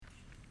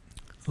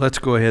Let's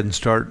go ahead and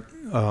start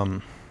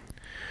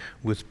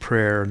with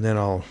prayer, and then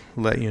I'll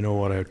let you know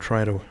what I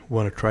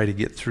want to try to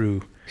get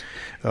through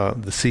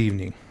this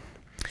evening.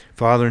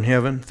 Father in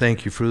heaven,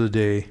 thank you for the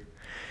day,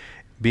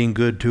 being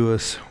good to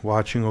us,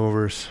 watching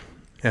over us,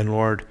 and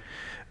Lord,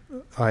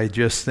 I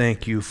just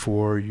thank you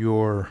for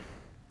your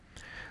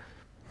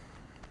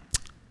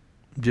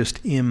just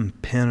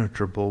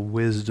impenetrable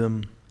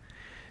wisdom,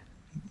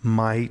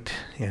 might,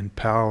 and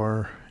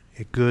power,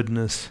 and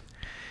goodness.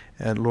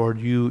 And Lord,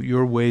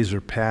 your ways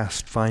are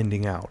past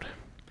finding out.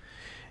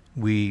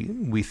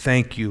 We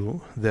thank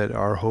you that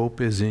our hope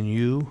is in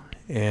you,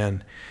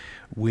 and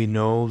we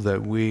know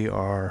that we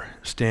are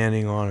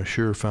standing on a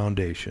sure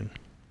foundation.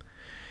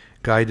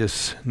 Guide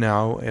us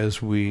now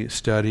as we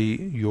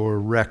study your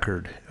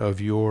record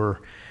of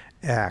your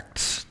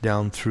acts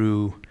down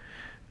through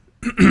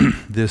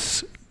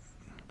this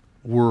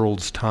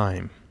world's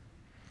time.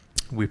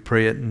 We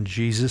pray it in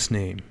Jesus'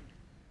 name.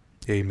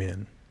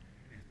 Amen.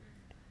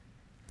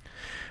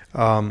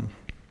 I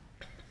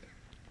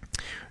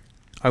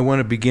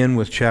want to begin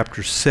with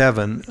chapter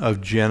 7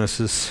 of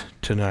Genesis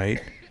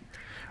tonight.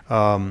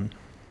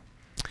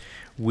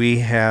 We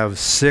have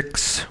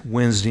 6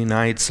 Wednesday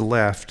nights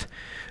left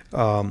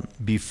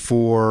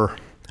before,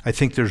 I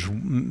think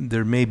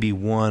there may be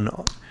one.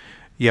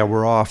 Yeah,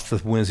 we're off the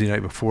Wednesday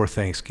night before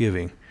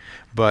Thanksgiving.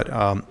 But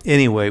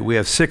anyway, we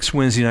have 6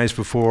 Wednesday nights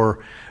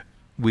before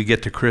we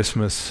get to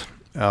Christmas.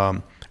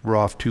 We're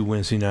off 2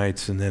 Wednesday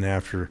nights, and then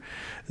after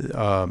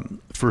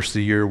first of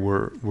the year,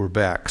 we're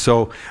back.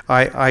 So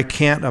I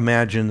can't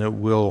imagine that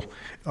we'll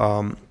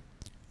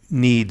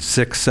need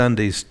 6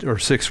 Sundays or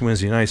 6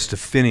 Wednesday nights to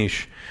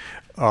finish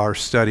our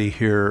study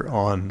here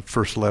on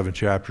first 11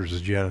 chapters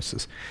of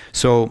Genesis.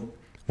 So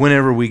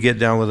whenever we get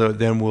down with it,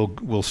 then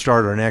we'll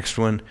start our next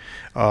one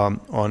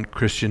on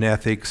Christian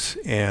ethics,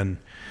 and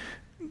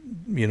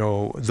you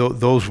know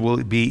those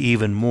will be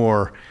even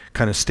more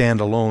kind of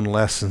standalone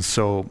lessons.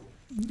 So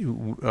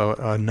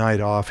a night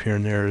off here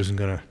and there isn't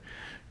going to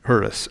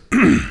hurt us.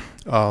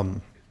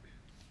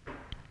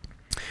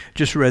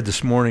 Just read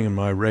this morning in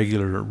my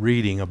regular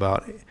reading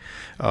about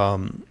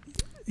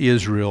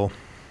Israel,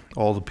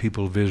 all the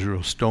people of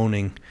Israel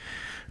stoning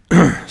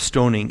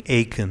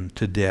Achan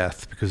to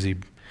death because he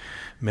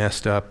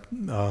messed up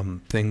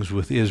things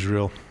with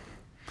Israel.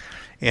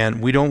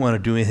 And we don't want to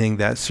do anything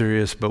that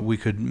serious, but we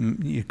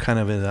could kind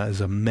of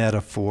as a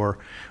metaphor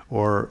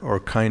or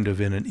kind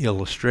of in an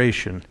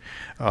illustration,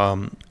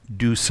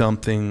 do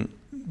something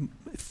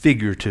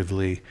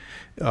figuratively,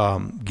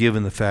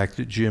 given the fact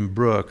that Jim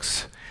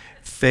Brooks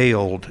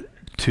failed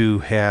to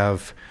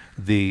have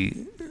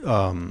the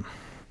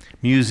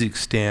music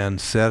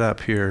stand set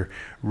up here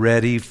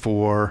ready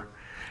for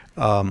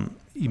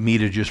me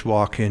to just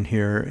walk in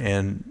here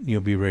and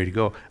be ready to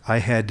go. I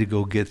had to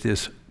go get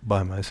this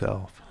by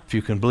myself, if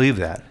you can believe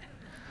that.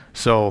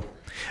 So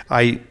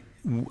I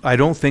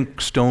don't think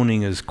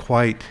stoning is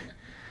quite.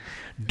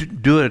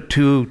 Do it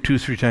two,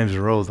 3 times in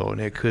a row, though,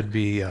 and it could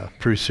be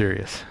pretty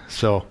serious.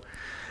 So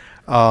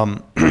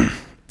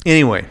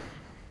anyway,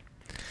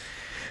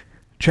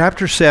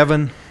 chapter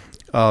 7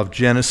 of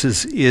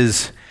Genesis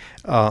is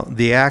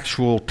the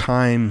actual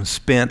time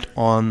spent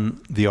on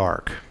the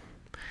ark.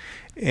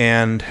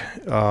 And,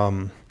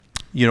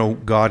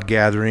 God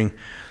gathering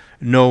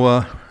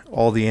Noah,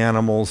 all the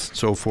animals, and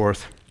so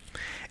forth,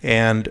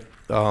 and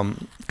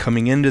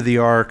coming into the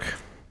ark,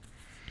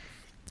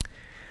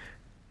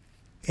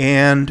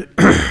 and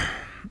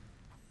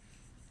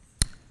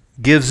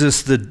gives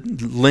us the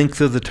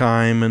length of the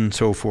time and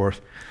so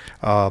forth.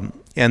 And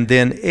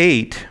then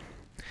 8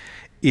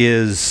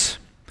 is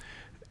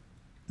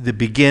the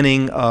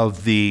beginning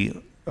of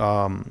the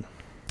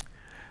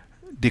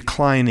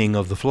declining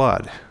of the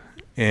flood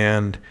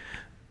and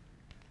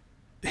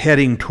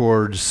heading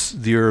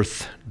towards the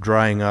earth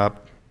drying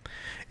up.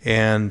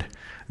 And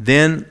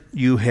then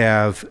you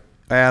have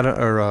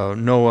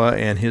Noah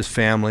and his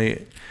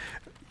family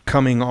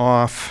coming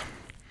off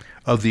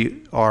of the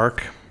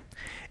ark,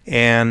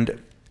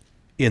 and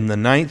in the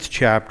 9th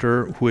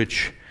chapter,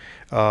 which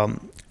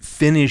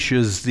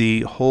finishes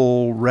the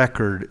whole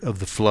record of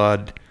the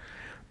flood,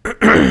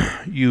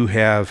 you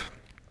have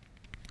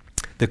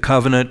the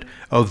covenant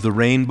of the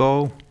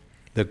rainbow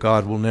that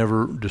God will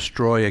never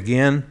destroy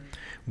again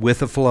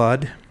with a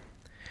flood.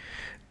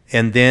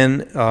 And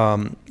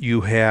then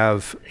you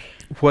have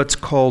what's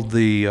called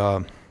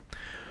the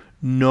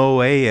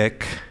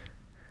Noahic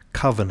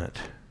covenant.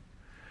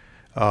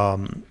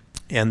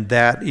 And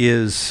that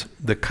is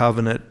the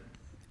covenant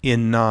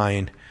in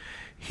 9.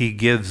 He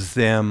gives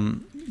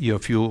them,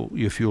 if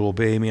you'll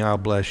obey me, I'll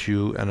bless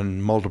you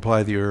and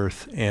multiply the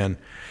earth. And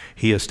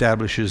he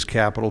establishes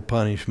capital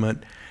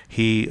punishment.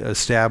 He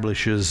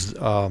establishes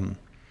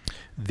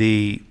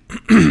the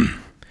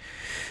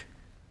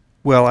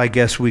well, I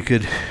guess we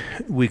could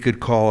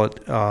call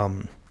it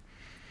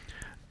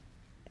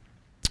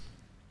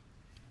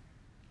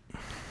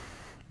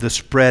the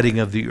spreading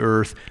of the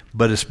earth,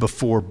 but it's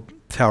before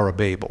Tower of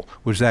Babel,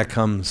 which that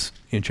comes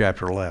in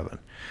chapter 11.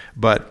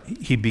 But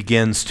he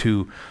begins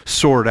to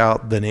sort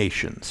out the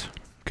nations,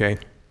 okay?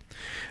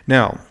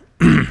 Now,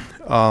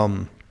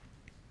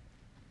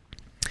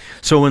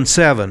 so in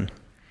 7,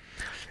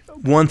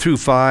 1 through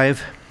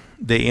 5,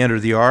 they enter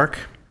the ark.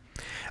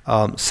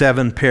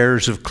 7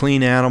 pairs of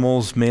clean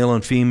animals, male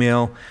and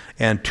female,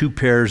 and 2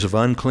 pairs of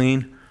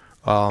unclean.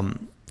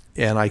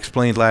 And I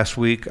explained last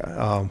week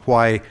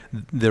why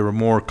there were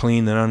more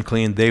clean than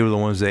unclean. They were the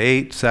ones they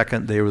ate.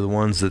 Second, they were the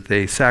ones that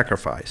they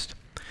sacrificed.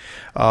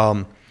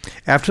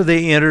 After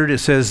they entered, it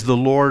says the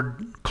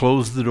Lord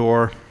closed the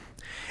door,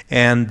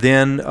 and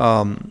then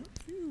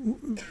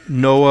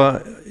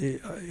Noah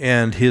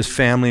and his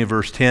family, in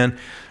verse 10,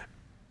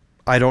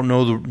 we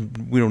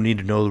don't need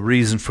to know the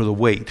reason for the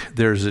wait.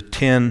 There's a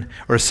 10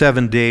 or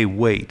 7-day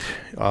wait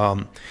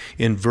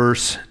in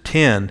verse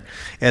 10.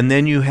 And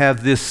then you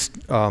have this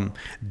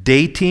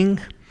dating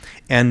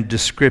and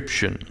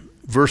description.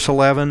 Verse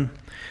 11,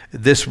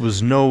 this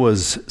was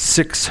Noah's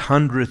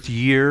 600th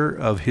year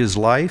of his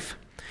life,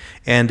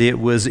 and it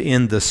was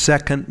in the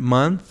 2nd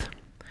month,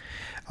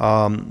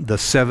 the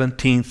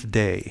 17th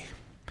day.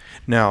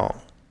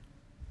 Now,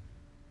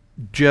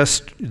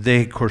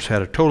 they, of course,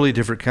 had a totally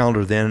different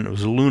calendar then. It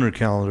was a lunar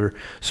calendar,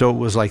 so it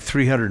was like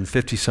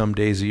 350 some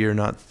days a year,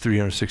 not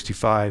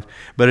 365.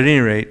 But at any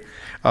rate,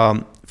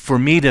 for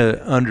me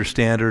to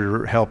understand it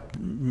or help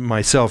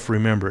myself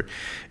remember it,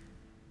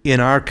 in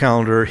our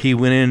calendar, he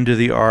went into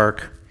the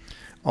ark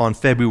on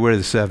February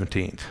the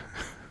 17th.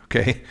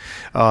 Okay?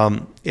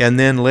 And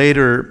then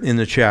later in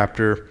the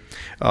chapter,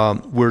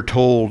 we're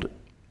told,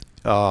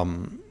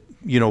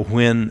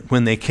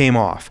 when they came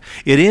off.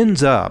 It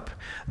ends up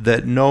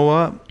that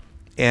Noah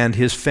and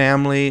his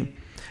family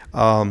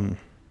and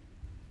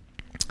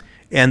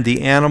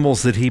the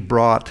animals that he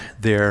brought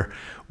there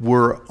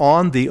were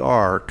on the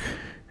ark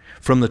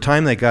from the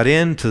time they got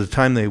in to the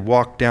time they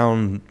walked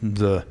down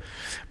the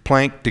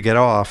plank to get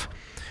off.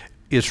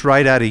 It's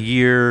right at a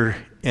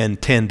year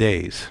and 10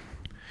 days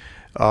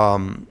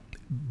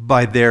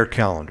by their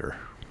calendar.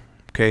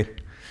 Okay?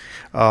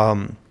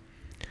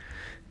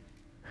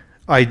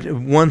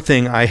 One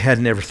thing I had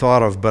never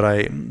thought of, but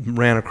I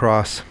ran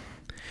across,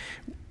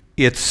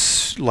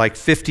 it's like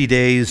 50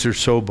 days or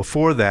so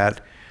before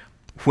that,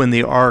 when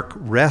the ark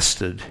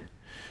rested,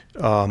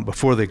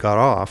 before they got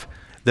off,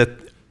 that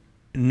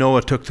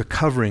Noah took the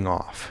covering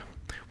off,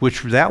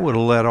 which that would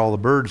have let all the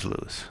birds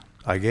loose,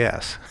 I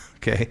guess.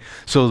 Okay,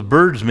 so the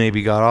birds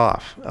maybe got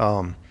off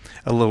a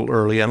little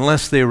early,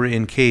 unless they were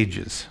in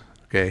cages.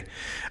 Okay,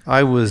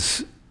 never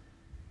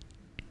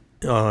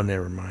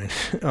mind.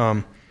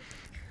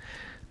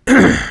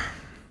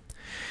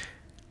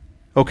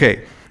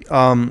 Okay.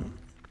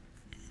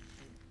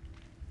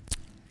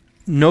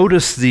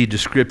 Notice the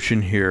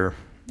description here,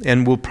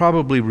 and we'll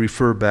probably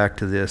refer back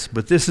to this,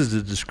 but this is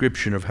the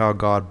description of how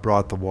God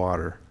brought the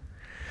water.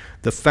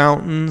 The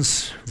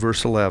fountains,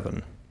 verse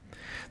 11,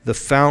 the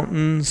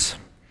fountains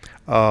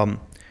of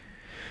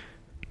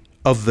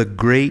the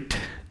great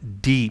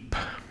deep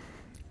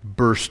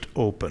burst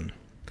open,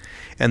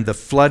 and the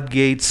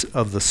floodgates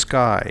of the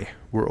sky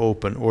were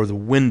open, or the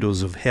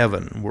windows of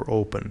heaven were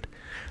opened.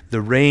 The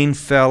rain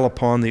fell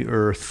upon the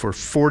earth for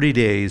 40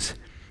 days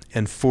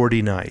and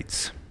 40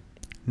 nights.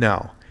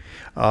 Now,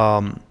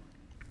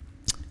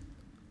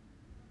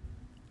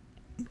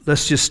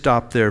 let's just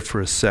stop there for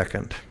a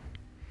second.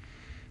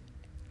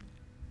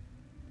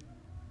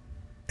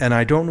 And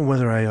I don't know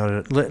whether I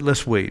ought to,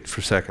 let's wait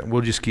for a second.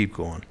 We'll just keep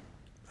going.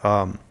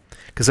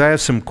 Because I have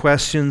some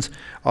questions,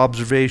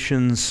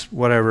 observations,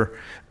 whatever,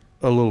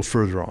 a little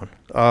further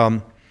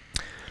on.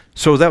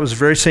 So that was the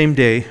very same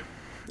day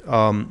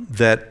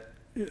that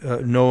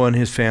Noah and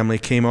his family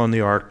came on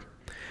the ark.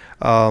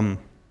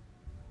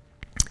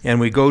 And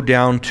we go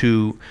down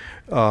to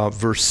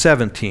verse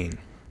 17.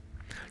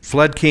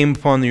 Flood came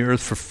upon the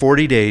earth for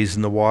 40 days,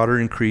 and the water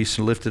increased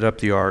and lifted up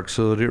the ark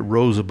so that it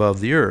rose above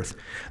the earth.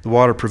 The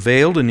water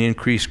prevailed and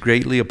increased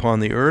greatly upon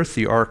the earth.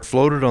 The ark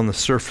floated on the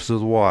surface of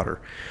the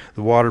water.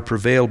 The water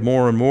prevailed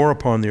more and more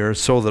upon the earth,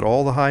 so that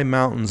all the high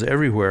mountains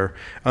everywhere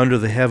under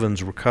the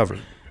heavens were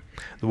covered.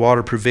 The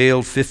water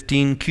prevailed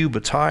 15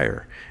 cubits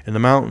higher, and the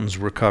mountains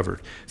were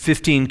covered.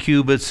 15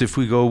 cubits, if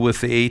we go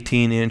with the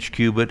 18-inch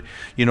cubit,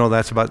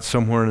 that's about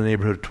somewhere in the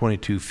neighborhood of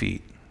 22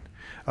 feet.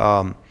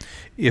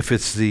 If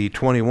it's the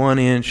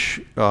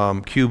 21-inch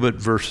cubit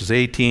versus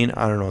 18,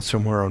 I don't know,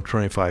 somewhere around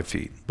 25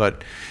 feet.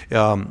 But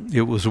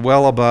it was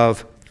well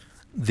above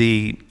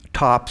the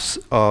tops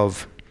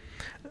of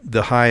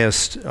the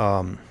highest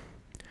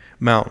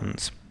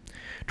mountains.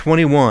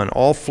 21,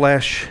 all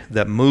flesh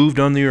that moved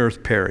on the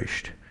earth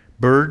perished.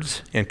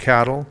 Birds and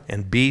cattle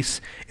and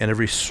beasts and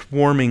every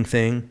swarming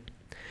thing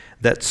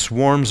that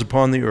swarms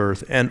upon the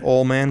earth, and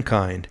all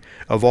mankind,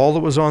 of all that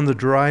was on the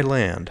dry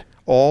land,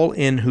 all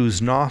in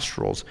whose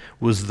nostrils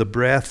was the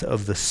breath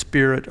of the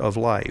Spirit of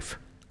life,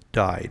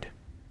 died.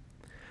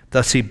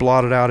 Thus he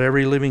blotted out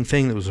every living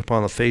thing that was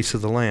upon the face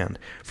of the land,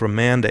 from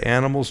man to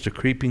animals to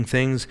creeping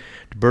things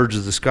to birds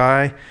of the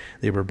sky.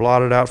 They were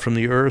blotted out from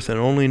the earth, and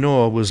only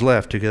Noah was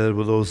left together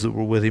with those that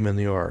were with him in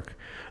the ark.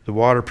 The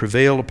water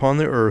prevailed upon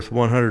the earth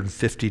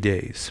 150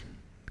 days.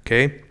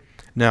 Okay?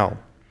 Now,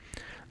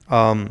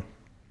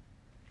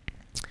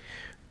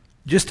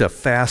 Just a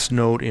fast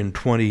note in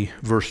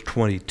verse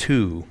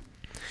 22.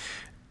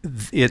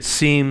 It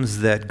seems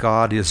that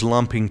God is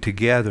lumping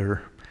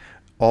together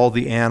all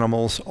the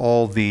animals,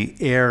 all the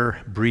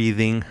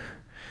air-breathing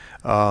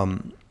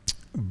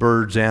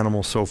birds,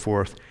 animals, so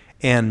forth,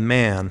 and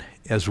man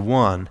as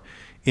one,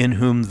 in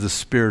whom the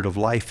spirit of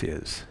life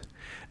is.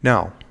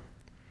 Now,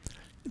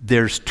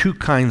 there's two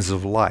kinds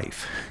of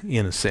life,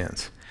 in a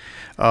sense.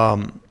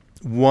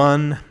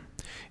 One,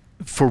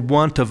 for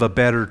want of a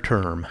better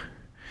term,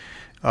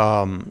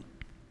 a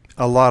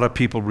lot of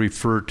people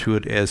refer to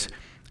it as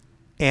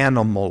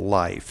animal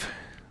life,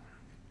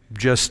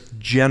 just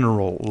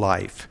general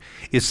life.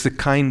 It's the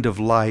kind of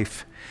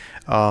life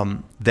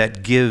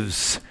that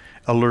gives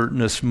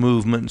alertness,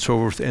 movement, and so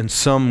forth, and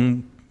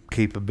some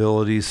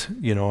capabilities,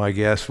 I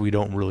guess we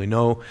don't really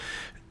know,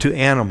 to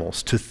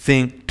animals, to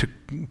think,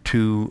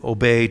 to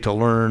obey, to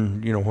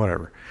learn,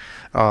 whatever.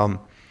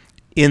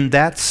 In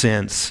that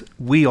sense,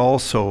 we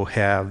also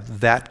have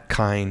that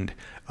kind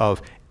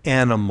of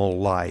animal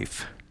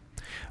life.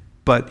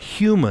 But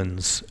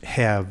humans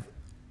have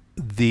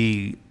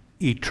the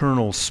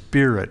eternal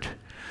spirit,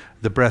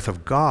 the breath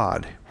of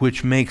God,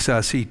 which makes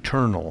us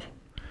eternal.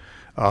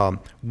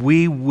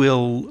 We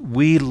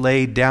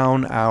lay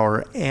down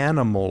our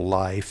animal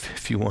life,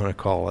 if you want to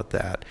call it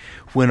that,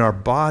 when our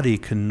body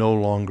can no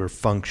longer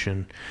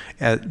function,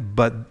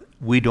 but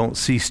we don't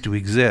cease to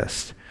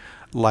exist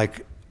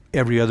like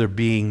every other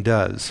being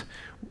does.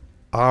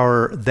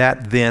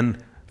 That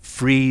then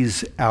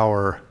frees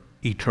our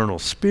eternal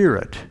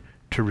spirit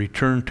to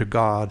return to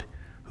God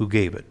who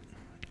gave it,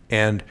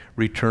 and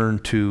return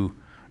to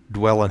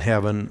dwell in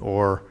heaven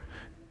or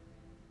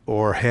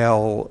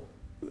hell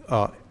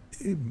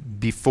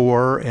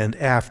before and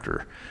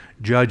after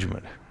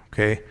judgment.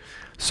 Okay,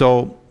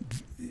 so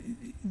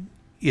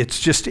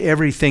it's just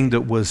everything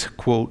that was,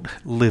 quote,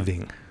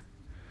 living,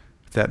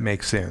 if that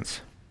makes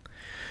sense.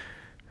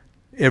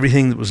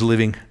 Everything that was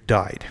living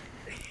died.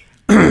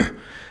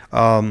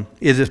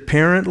 It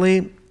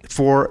apparently,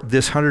 for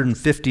this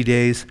 150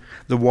 days,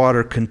 the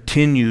water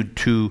continued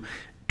to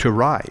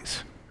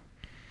rise.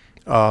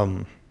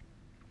 And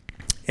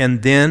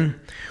then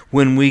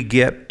when we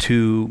get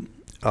to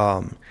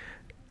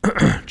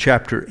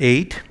chapter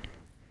 8,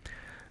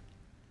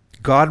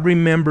 God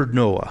remembered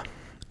Noah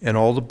and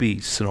all the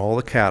beasts and all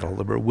the cattle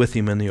that were with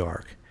him in the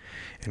ark.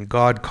 And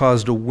God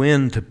caused a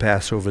wind to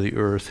pass over the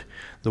earth.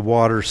 The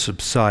water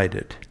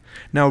subsided.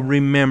 Now,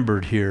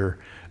 remembered here,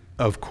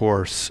 of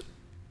course,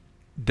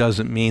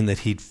 doesn't mean that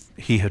he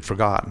had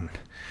forgotten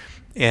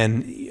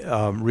and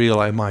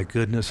realized, my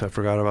goodness, I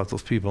forgot about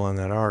those people on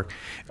that ark.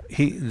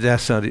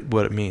 That's not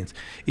what it means.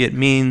 It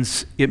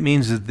means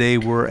that they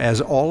were, as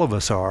all of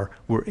us are,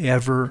 were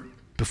ever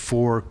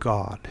before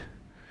God.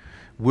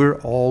 We're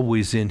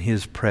always in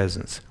his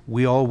presence.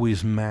 We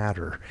always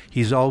matter.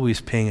 He's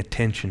always paying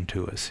attention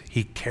to us.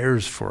 He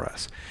cares for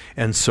us.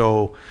 And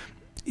so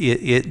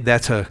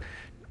it's a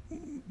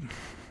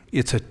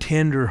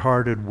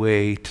tender-hearted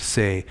way to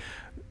say,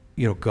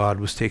 God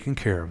was taking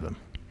care of them,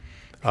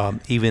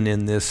 even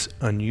in this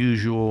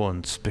unusual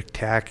and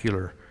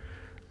spectacular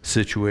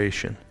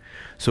situation.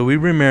 So we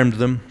remembered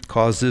them,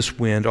 caused this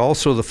wind.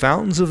 Also the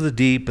fountains of the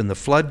deep and the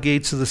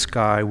floodgates of the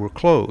sky were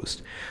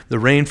closed. The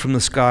rain from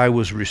the sky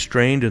was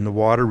restrained, and the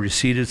water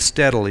receded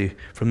steadily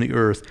from the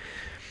earth.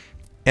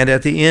 And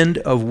at the end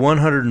of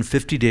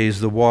 150 days,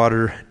 the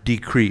water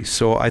decreased.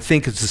 So I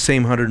think it's the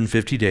same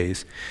 150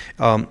 days.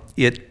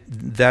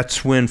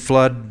 That's when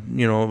flood,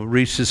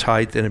 reached its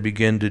height, and it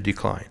began to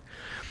decline.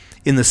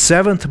 In the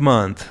 7th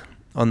month,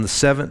 on the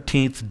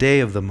 17th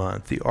day of the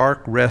month, the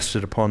ark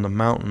rested upon the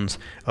mountains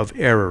of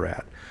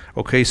Ararat.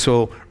 Okay,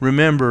 so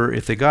remember,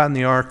 if they got in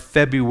the ark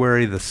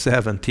February the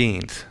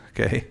 17th,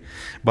 okay,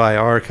 by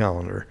our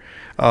calendar,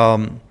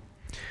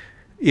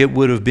 it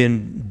would have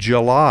been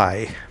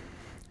July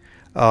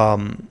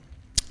the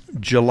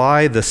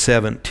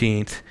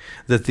 17th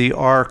that the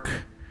ark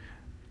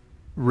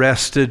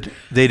rested.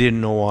 They didn't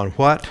know on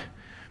what,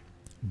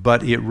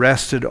 but it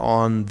rested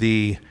on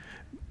the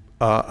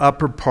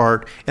upper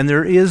part, and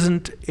there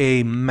isn't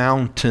a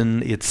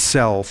mountain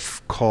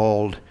itself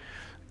called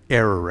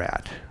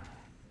Ararat.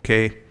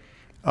 Okay,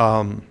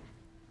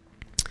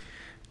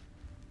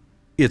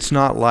 it's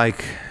not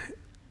like,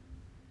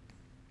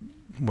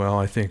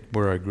 I think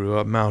where I grew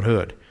up, Mount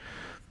Hood,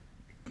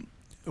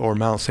 or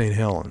Mount St.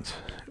 Helens,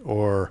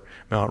 or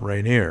Mount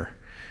Rainier.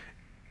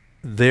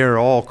 They're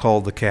all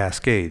called the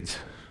Cascades.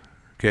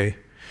 Okay,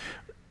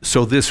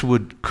 so this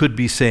could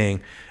be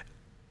saying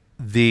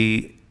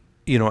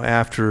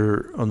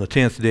after on the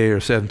 10th day or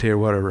 7th day or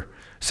whatever,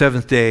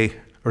 7th day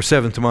or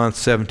 7th month,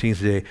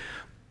 17th day,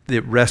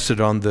 it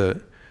rested on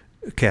the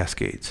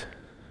Cascades.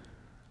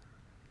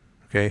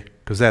 Okay,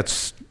 because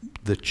that's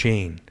the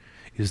chain,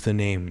 is the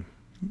name,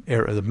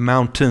 the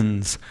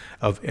mountains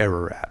of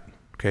Ararat.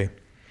 Okay,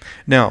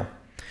 now,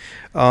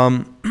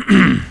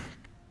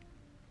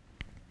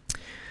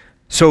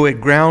 so it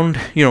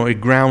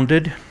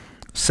grounded,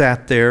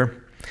 sat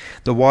there.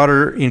 The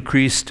water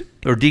increased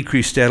or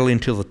decreased steadily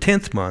until the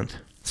 10th month,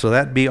 so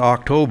that'd be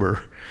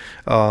October.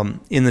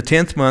 In the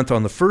 10th month,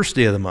 on the first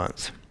day of the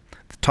month,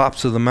 the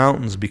tops of the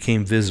mountains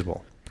became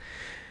visible.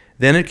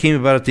 Then it came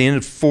about at the end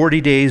of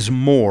 40 days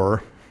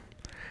more,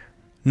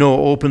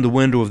 Noah opened the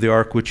window of the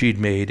ark which he'd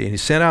made, and he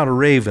sent out a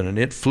raven, and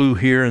it flew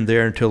here and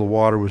there until the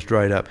water was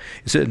dried up.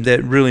 He said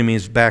that really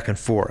means back and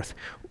forth.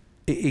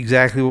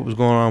 Exactly what was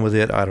going on with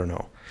it, I don't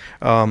know.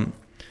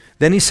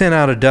 Then he sent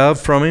out a dove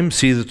from him,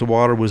 see that the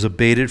water was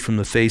abated from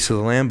the face of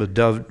the land, but the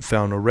dove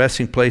found no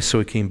resting place, so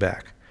he came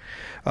back.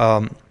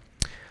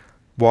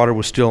 Water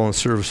was still on the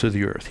surface of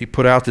the earth. He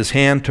put out his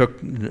hand,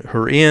 took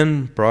her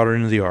in, brought her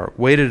into the ark.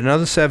 Waited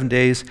another 7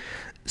 days,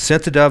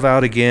 sent the dove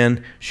out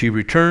again. She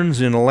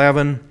returns in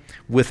 11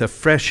 with a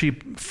freshly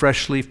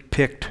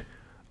picked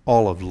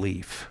olive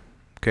leaf.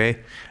 Okay?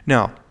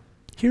 Now,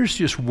 here's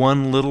just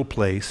one little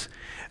place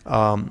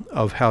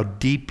of how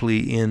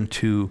deeply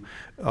into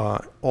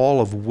all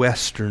of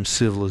Western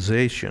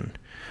civilization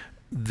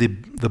the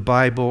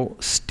Bible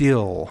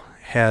still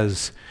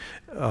has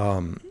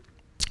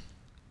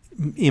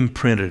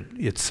imprinted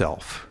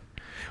itself.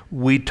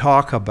 We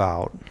talk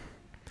about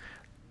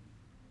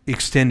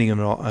extending an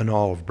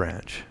olive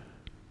branch.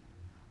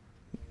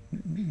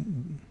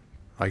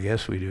 I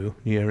guess we do.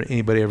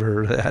 Anybody ever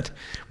heard of that?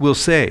 We'll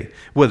say,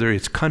 whether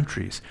it's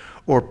countries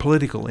or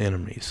political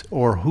enemies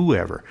or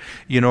whoever,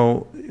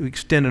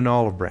 extend an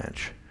olive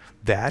branch.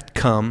 That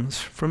comes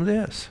from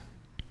this.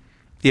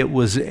 It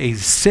was a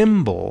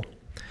symbol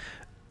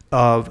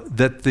of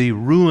that the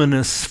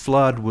ruinous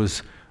flood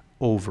was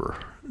over.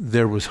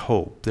 There was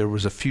hope. There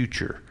was a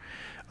future.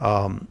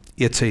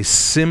 It's a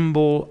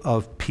symbol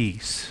of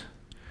peace.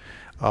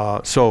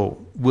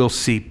 So we'll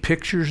see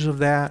pictures of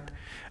that.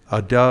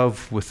 A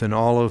dove with an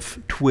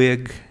olive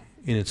twig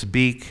in its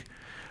beak.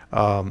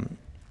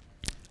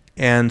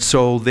 And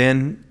so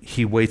then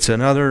he waits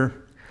another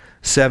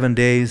 7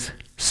 days,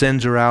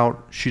 sends her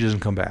out. She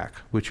doesn't come back,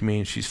 which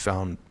means she's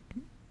found,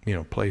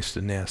 place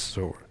to nest.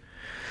 So,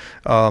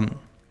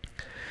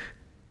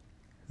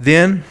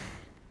 then,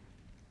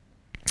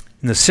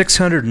 in the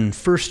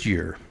 601st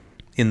year,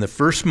 in the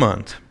first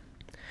month,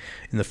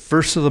 in the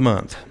first of the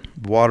month,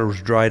 the water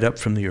was dried up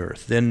from the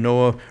earth. Then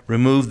Noah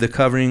removed the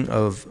covering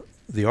of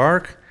the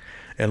ark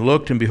and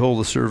looked, and behold,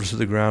 the surface of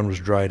the ground was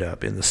dried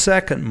up. In the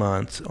second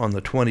month, on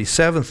the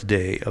 27th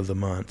day of the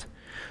month,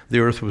 the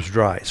earth was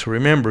dry. So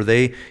remember,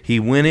 he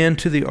went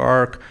into the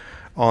ark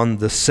on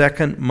the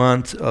second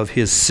month of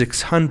his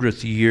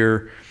 600th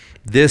year.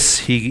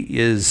 He's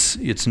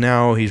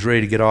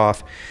ready to get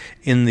off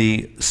in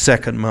the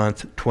second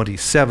month,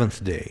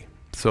 27th day.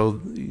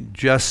 So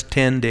just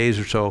 10 days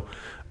or so,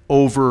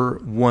 over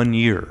 1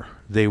 year,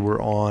 they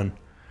were on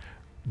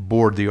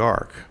board the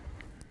ark.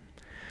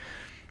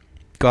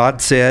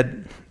 God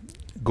said,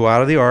 go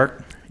out of the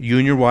ark, you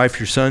and your wife,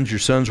 your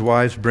sons'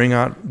 wives, bring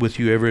out with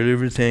you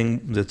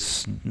everything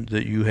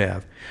that you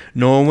have.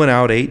 Noah went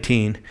out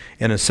 18,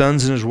 and his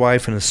sons and his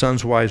wife and his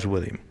sons' wives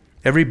with him.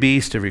 Every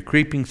beast, every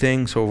creeping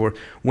thing, so forth,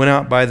 went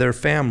out by their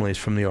families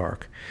from the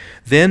ark.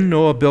 Then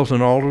Noah built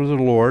an altar to the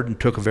Lord, and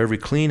took of every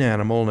clean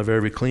animal and of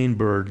every clean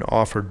bird, and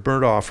offered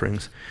burnt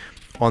offerings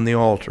on the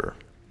altar.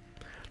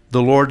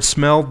 The Lord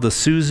smelled the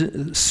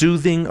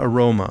soothing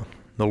aroma.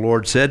 The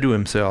Lord said to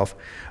himself,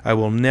 I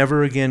will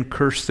never again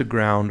curse the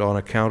ground on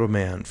account of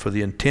man, for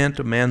the intent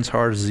of man's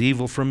heart is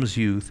evil from his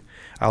youth.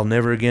 I'll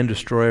never again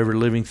destroy every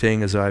living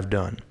thing as I've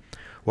done.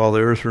 While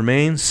the earth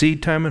remains,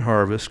 seed time and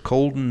harvest,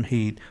 cold and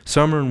heat,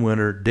 summer and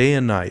winter, day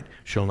and night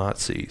shall not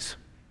cease.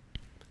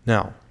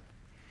 Now,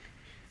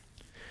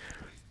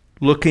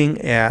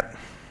 looking at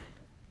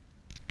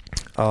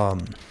all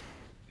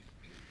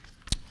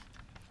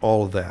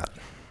of that,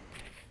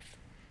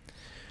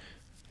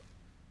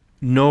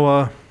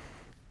 Noah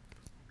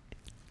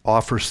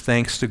offers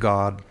thanks to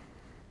God.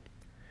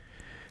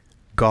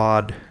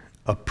 God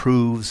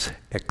approves,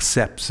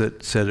 accepts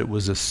it, said it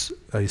was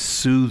a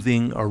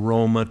soothing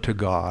aroma to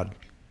God.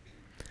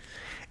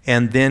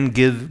 And then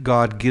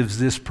God gives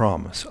this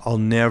promise, I'll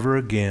never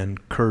again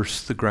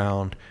curse the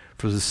ground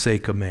for the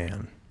sake of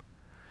man.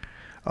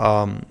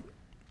 And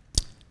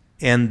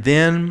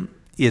then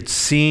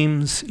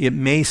it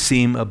may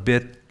seem a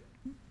bit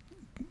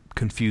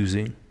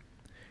confusing,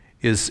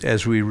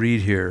 as we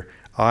read here,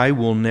 I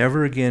will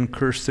never again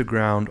curse the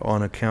ground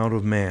on account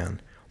of man,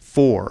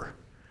 for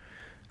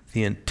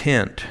the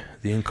intent,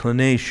 the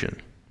inclination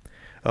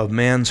of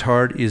man's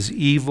heart is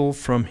evil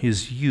from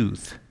his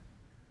youth.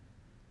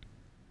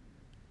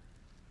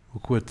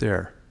 We'll quit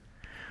there.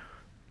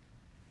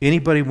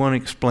 Anybody want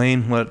to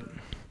explain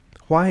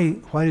why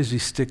does he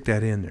stick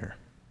that in there?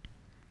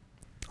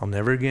 I'll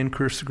never again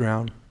curse the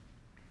ground.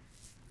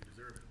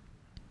 Deserve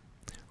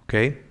it.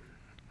 Okay.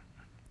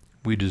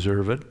 We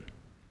deserve it.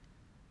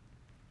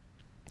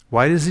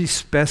 Why does he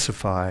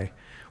specify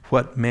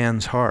what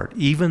man's heart,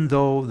 even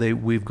though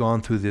we've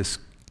gone through this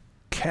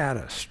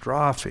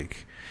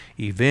catastrophic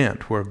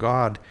event where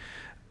God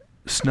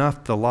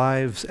snuffed the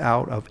lives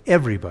out of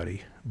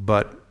everybody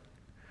but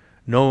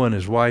Noah and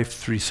his wife,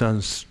 3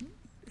 sons,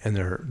 and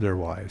their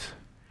wives?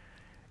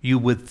 You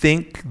would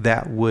think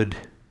that would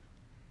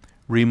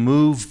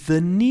remove the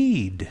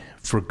need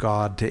for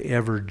God to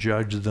ever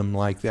judge them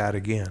like that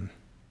again.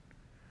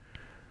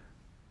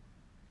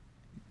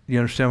 You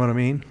understand what I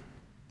mean?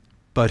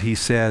 But he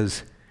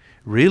says,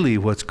 really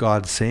what's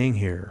God saying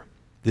here?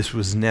 This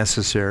was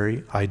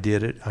necessary. I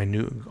did it. I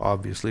knew,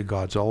 obviously,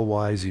 God's all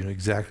wise. He knew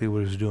exactly what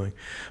he was doing.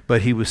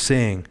 But he was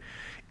saying,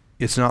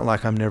 it's not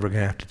like I'm never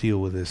going to have to deal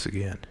with this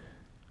again.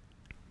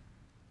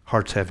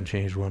 Hearts haven't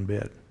changed one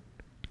bit.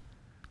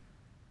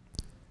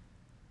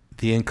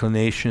 The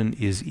inclination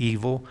is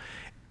evil,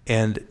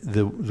 and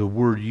the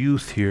word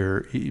youth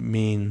here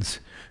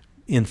means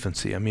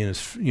infancy. I mean,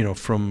 it's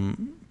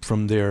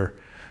from their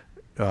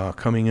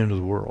coming into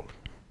the world.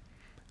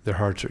 Their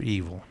hearts are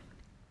evil.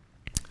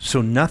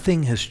 So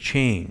nothing has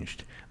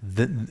changed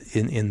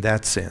in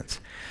that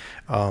sense.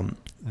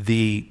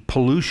 The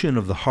pollution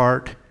of the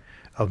heart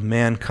of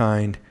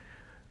mankind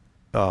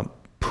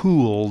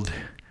pooled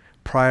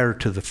prior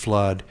to the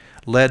flood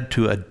led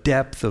to a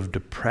depth of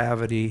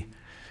depravity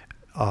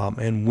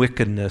and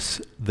wickedness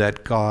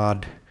that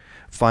God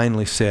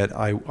finally said,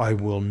 I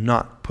will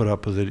not put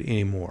up with it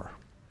anymore.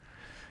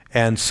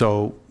 And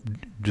so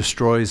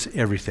destroys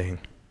everything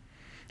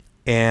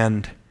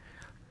and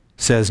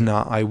says,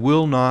 now I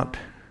will not.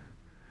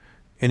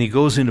 And he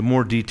goes into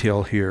more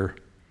detail here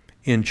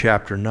in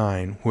chapter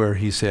 9 where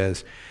he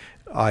says,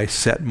 I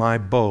set my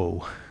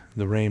bow,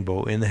 the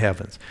rainbow, in the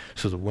heavens,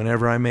 so that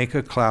whenever I make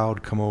a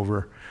cloud come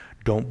over,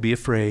 don't be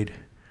afraid.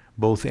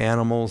 Both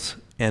animals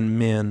and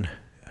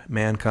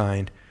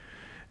mankind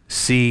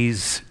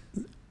sees,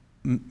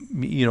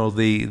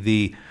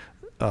 the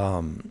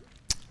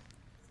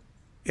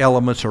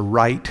elements are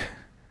right.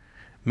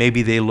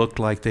 Maybe they looked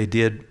like they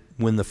did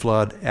when the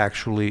flood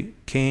actually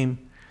came.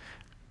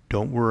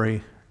 Don't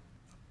worry.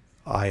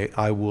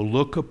 I will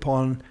look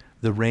upon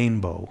the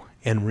rainbow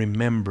and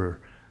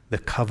remember the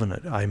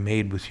covenant I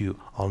made with you.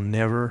 I'll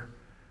never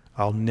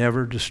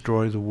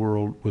destroy the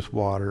world with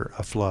water,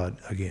 a flood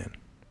again.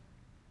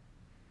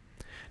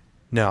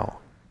 Now,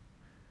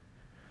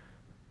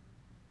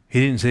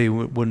 he didn't say he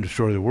wouldn't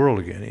destroy the world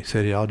again. He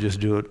said, I'll just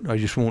do it. I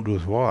just won't do it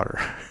with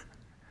water.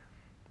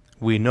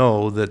 We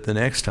know that the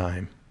next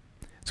time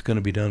it's going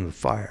to be done with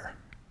fire.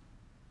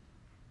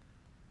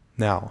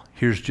 Now,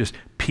 here's just,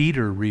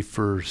 Peter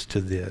refers to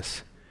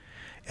this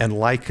and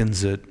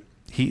likens it,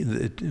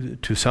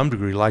 to some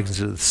degree likens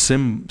it to the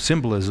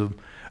symbolism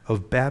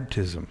of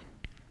baptism.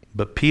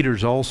 But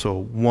Peter's also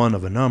one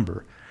of a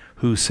number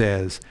who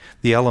says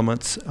the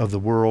elements of the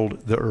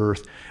world, the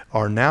earth,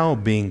 are now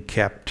being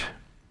kept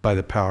by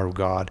the power of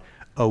God,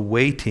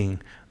 awaiting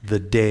the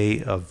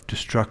day of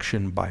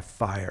destruction by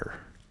fire.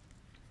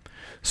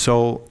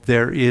 So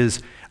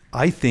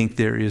I think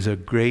there is a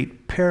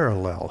great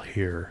parallel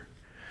here.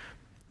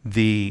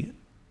 The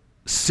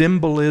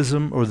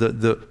symbolism or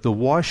the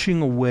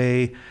washing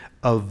away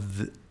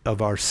of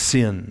our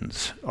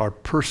sins, our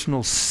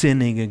personal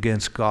sinning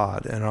against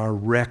God, and our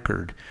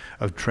record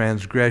of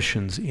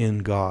transgressions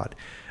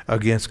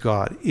against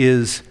God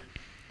is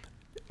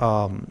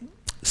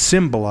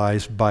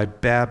symbolized by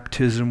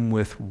baptism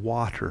with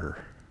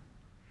water.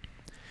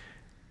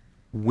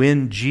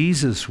 When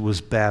Jesus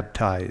was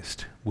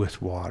baptized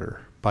with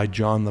water by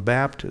John the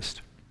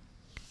Baptist,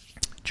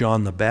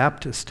 John the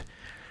Baptist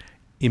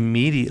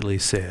immediately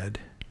said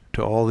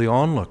to all the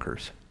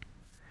onlookers,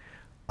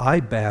 I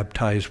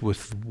baptize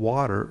with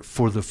water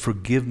for the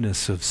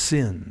forgiveness of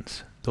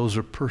sins. Those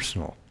are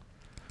personal,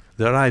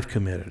 that I've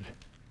committed.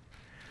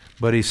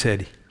 But he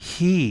said,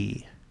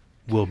 he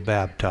will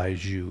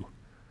baptize you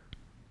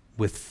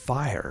with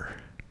fire,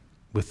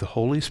 with the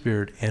Holy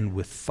Spirit and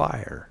with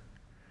fire,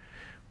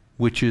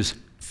 which is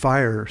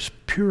fire's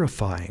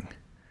purifying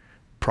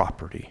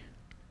property.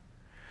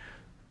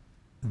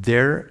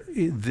 There,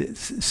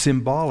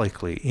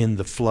 symbolically, in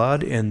the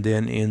flood and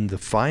then in the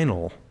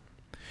final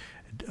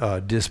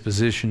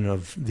disposition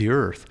of the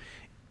earth,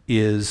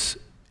 is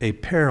a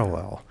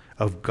parallel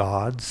of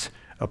God's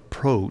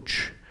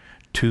approach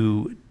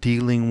to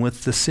dealing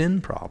with the sin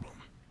problem.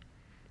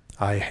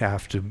 I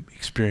have to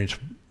experience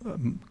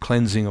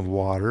cleansing of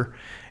water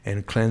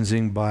and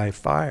cleansing by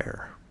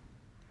fire.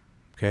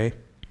 Okay?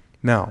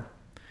 Now,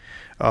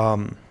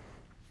 and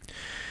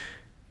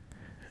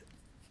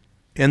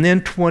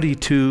then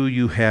 22,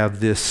 you have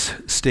this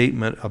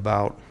statement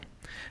about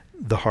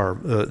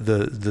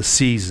the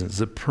seasons,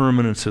 the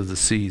permanence of the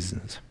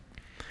seasons.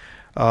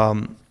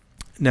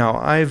 Now,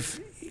 I've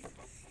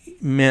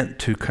meant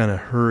to kind of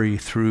hurry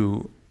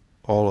through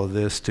all of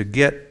this to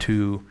get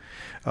to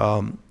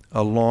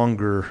a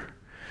longer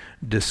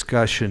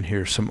discussion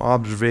here, some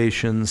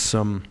observations,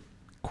 some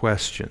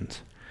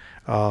questions.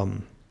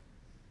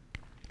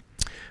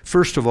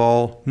 First of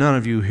all, none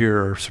of you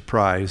here are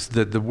surprised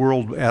that the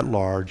world at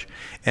large,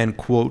 and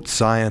quote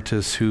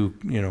scientists who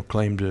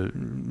claim to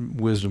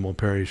wisdom will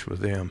perish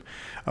with them,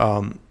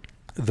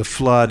 the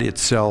flood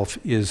itself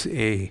is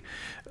a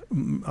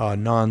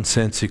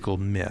nonsensical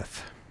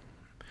myth.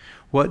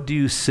 What do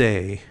you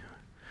say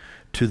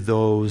to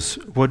those?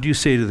 What do you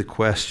say to the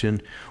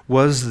question,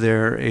 was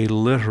there a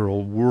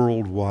literal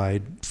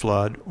worldwide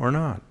flood or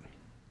not?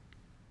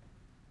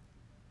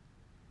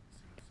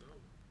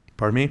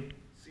 Pardon me?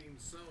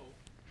 Seems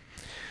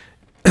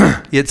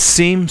so. It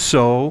seems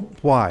so.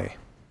 Why?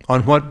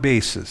 On what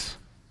basis?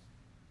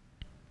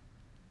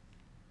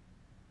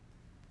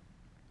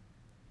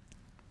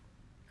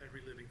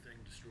 Every living thing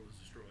destroys.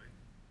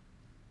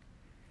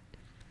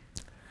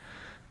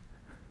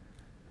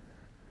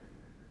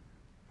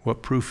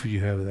 What proof do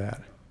you have of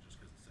that? Just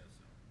because it says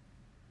so.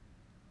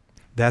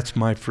 That's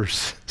my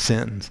first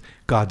sentence.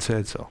 God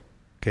said so.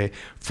 Okay?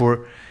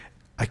 For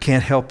I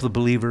can't help the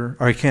believer,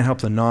 or I can't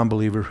help the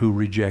non-believer who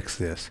rejects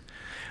this.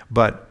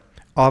 But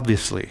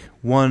obviously,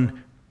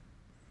 one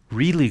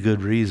really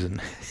good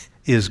reason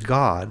is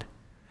God,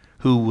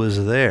 who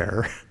was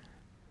there,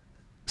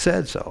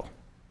 said so.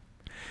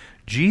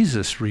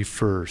 Jesus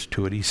refers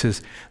to it. He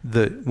says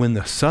that when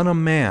the Son of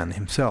Man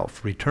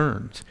himself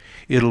returns,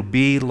 it'll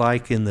be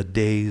like in the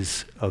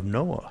days of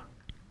Noah.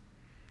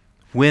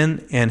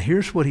 And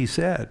here's what he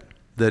said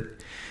that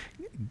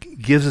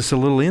gives us a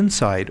little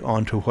insight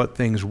onto what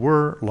things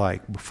were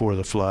like before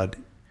the flood.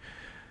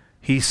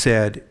 He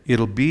said,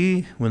 it'll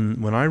be,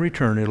 when I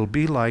return, it'll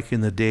be like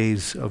in the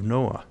days of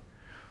Noah.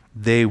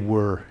 They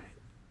were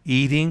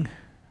eating,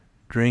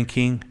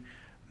 drinking,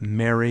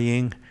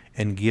 marrying,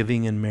 and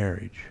giving in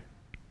marriage.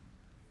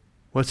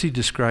 What's he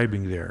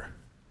describing there?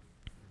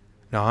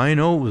 Now, I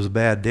know it was a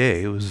bad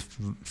day. It was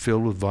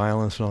filled with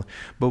violence and all.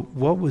 But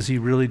what was he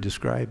really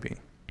describing?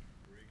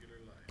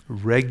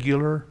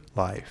 Regular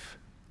life.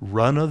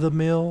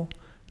 Run-of-the-mill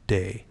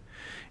day.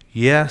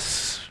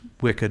 Yes,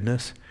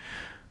 wickedness,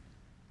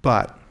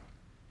 but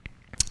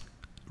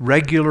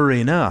regular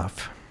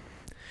enough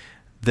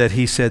that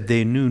he said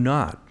they knew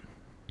not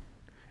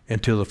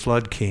until the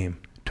flood came,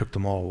 took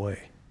them all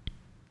away.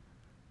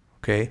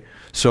 Okay?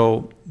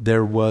 So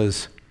there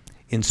was,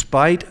 in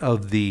spite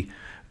of the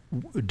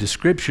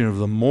description of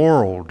the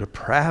moral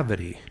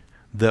depravity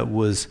that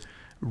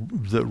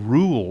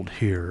ruled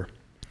here,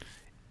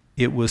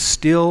 it was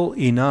still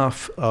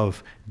enough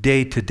of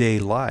day-to-day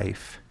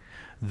life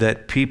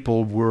that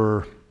people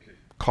were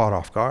caught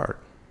off guard.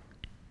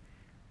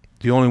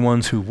 The only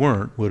ones who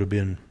weren't would have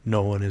been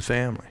Noah and his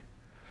family.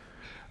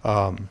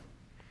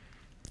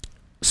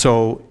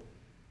 So,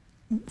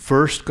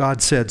 first,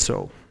 God said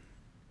so.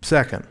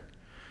 Second,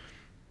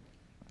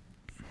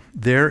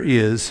 there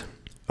is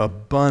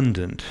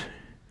abundant,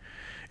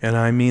 and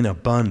I mean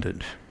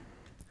abundant,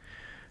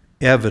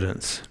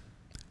 evidence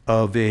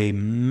of a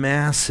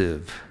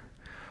massive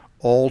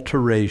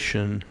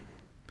alteration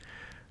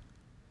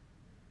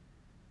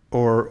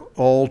or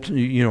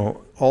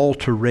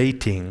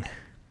alterating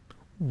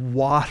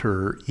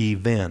water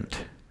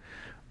event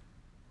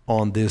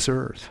on this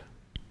earth.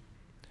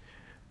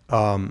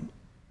 I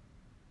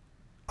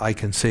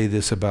can say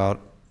this about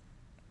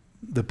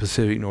the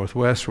Pacific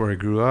Northwest where I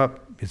grew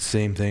up. It's the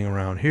same thing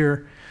around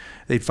here.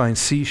 They'd find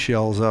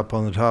seashells up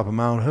on the top of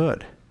Mount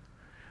Hood.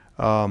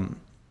 And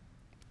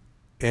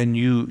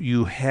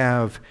you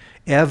have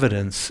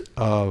evidence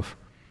of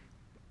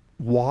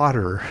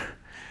water,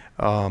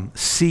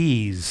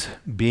 seas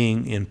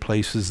being in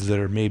places that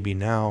are maybe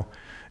now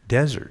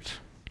deserts.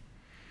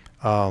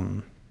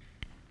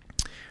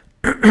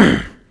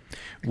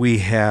 We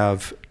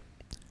have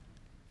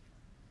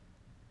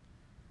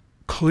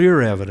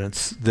clear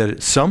evidence that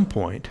at some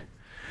point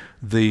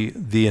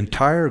the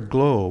entire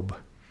globe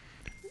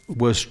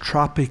was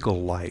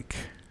tropical-like.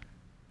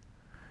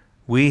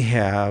 We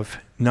have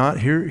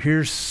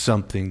here's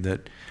something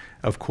that,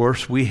 of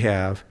course, we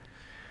have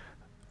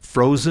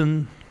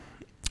frozen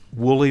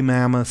woolly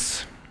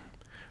mammoths,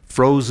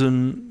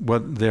 frozen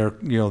what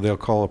they'll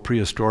call a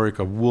prehistoric,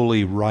 a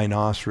woolly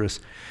rhinoceros.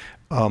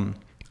 A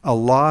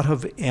lot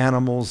of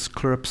animals,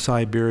 clear up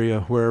Siberia,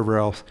 wherever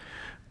else,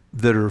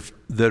 that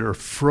are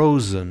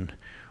frozen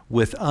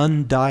with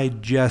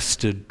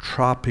undigested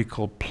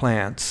tropical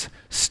plants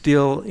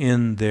still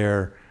in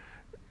their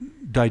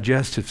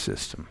digestive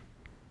system.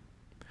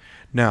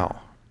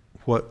 Now,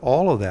 what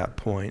all of that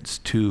points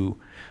to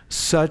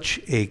such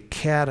a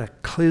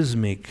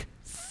cataclysmic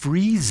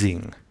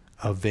freezing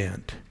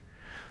event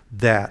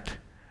that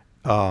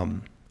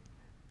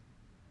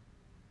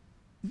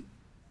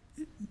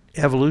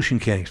evolution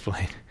can't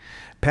explain,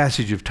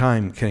 passage of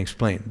time can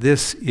explain.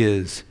 This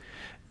is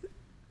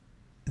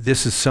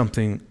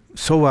something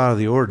so out of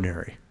the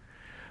ordinary.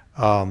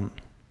 And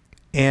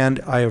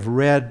I have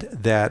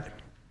read that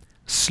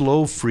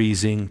slow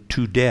freezing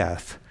to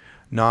death,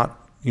 not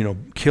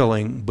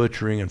killing,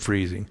 butchering, and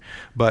freezing,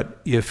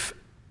 but if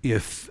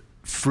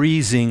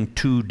freezing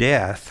to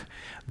death,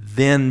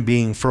 then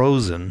being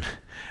frozen,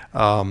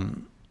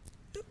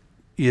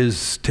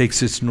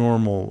 takes its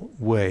normal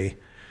way.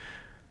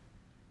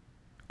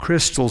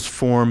 Crystals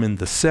form in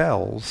the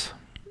cells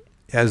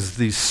as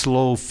the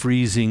slow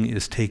freezing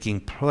is taking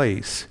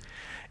place,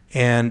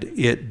 and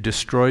it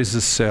destroys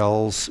the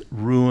cells,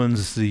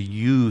 ruins the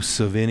use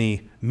of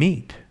any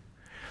meat.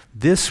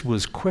 This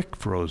was quick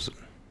frozen.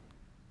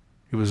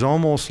 It was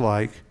almost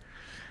like,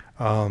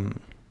 won't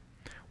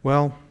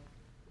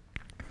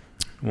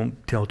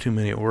tell too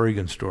many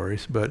Oregon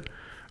stories, but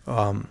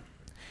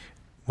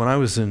when when I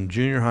was in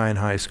junior high and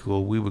high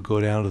school, we would go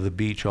down to the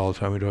beach all the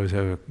time. We'd always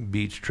have a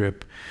beach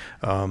trip.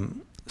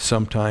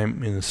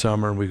 Sometime in the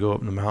summer, we go up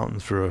in the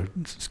mountains for a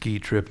ski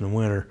trip in the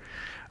winter.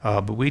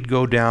 But we'd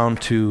go down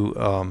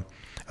to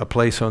a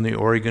place on the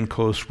Oregon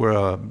coast where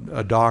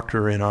a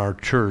doctor in our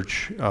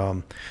church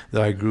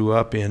that I grew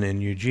up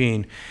in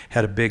Eugene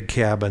had a big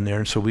cabin there.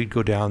 And so we'd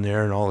go down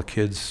there, and all the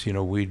kids,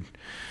 we'd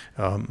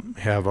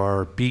have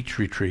our beach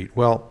retreat.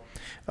 Well,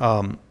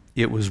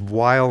 it was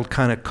wild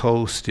kind of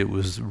coast. It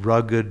was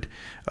rugged.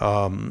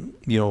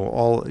 Oregon's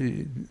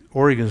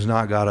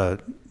not got a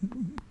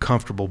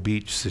comfortable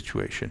beach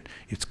situation.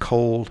 It's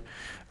cold,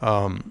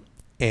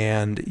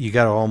 and you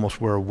got to almost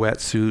wear a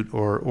wetsuit,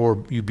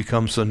 or you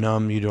become so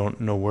numb you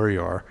don't know where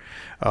you are.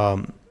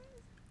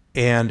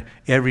 And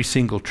every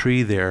single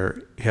tree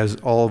there has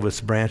all of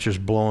its branches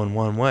blowing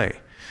one way,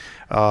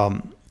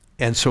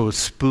 and so it's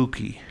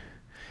spooky.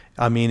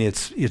 I mean,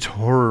 it's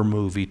horror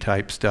movie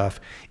type stuff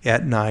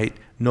at night.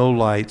 No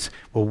lights.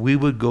 Well, we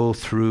would go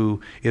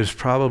through. It was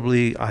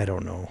probably, I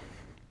don't know,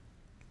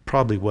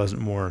 probably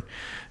wasn't more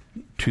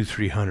than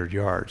 200-300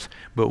 yards.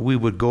 But we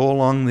would go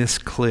along this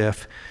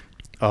cliff,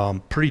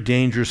 pretty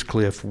dangerous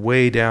cliff,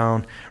 way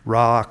down,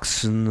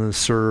 rocks and the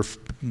surf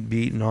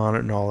beating on it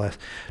and all that,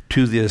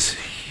 to this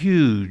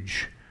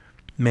huge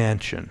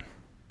mansion.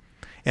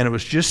 And it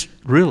was just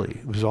really,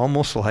 it was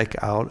almost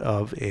like out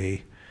of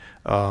a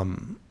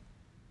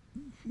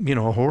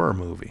horror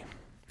movie.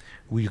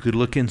 You could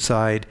look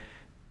inside,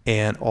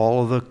 and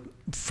all of the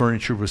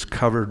furniture was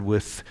covered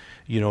with,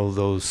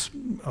 those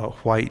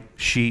white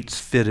sheets,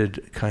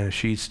 fitted kind of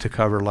sheets to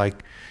cover,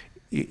 like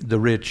the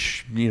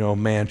rich,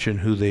 mansion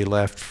who they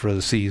left for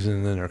the season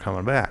and then they're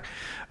coming back.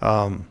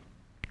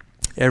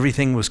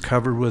 Everything was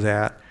covered with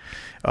that.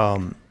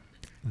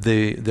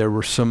 There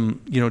were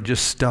some,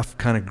 just stuff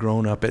kind of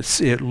grown up.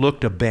 It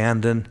looked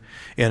abandoned,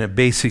 and it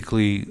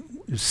basically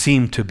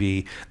seemed to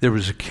be. There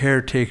was a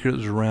caretaker that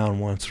was around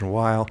once in a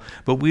while,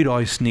 but we'd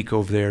always sneak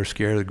over there,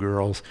 scare the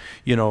girls,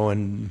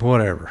 and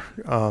whatever.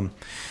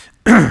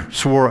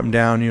 Swore up and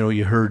down,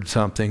 you heard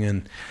something,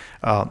 and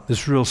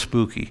it's real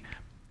spooky.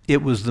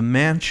 It was the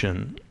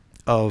mansion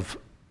of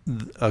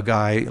a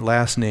guy,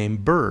 last name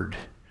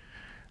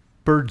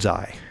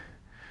Birdseye,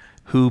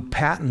 who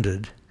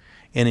patented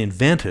and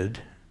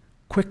invented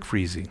quick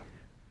freezing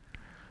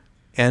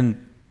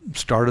and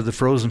started the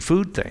frozen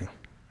food thing.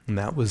 And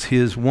that was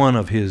one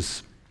of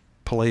his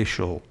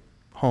palatial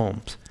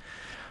homes.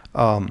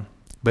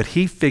 But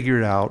he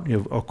figured out,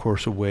 of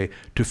course, a way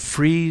to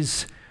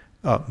freeze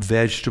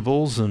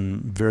vegetables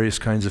and various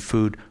kinds of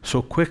food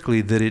so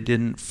quickly that it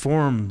didn't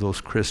form those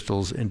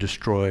crystals and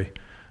destroy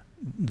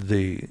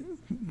the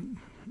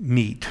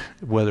meat,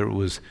 whether it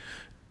was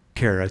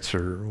carrots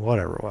or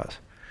whatever it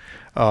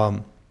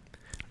was.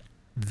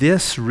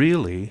 This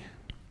really,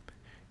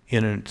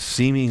 in a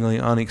seemingly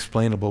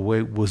unexplainable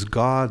way, was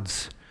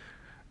God's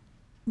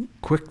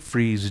quick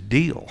freeze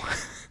deal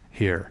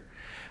here.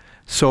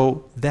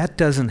 So that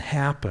doesn't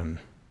happen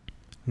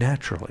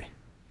naturally.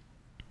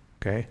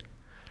 Okay?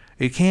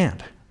 It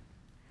can't.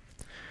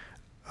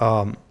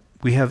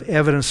 We have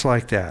evidence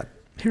like that.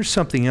 Here's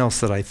something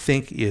else that I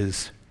think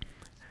is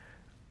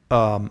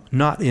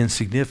not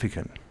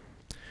insignificant.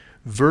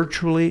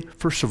 Virtually,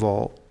 first of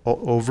all,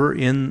 over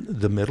in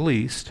the Middle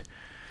East,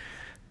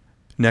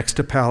 next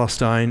to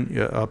Palestine,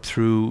 up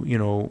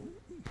through,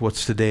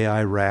 what's today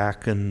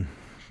Iraq and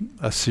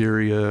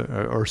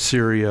Assyria or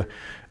Syria,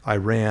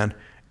 Iran,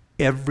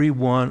 every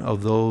one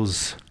of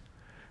those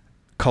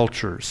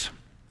cultures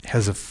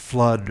has a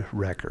flood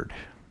record.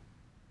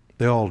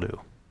 They all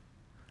do.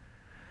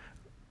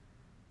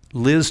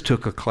 Liz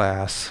took a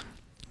class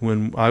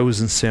when I was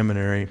in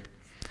seminary.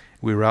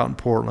 We were out in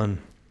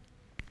Portland,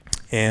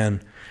 and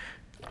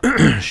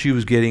she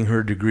was getting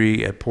her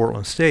degree at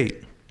Portland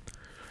State.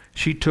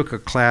 She took a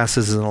class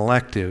as an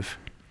elective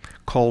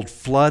called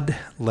Flood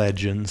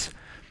Legends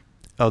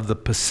of the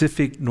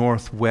Pacific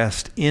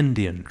Northwest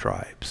Indian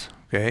Tribes.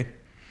 Okay?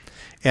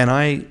 And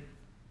I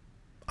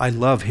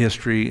love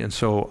history, and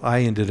so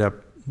I ended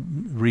up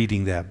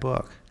reading that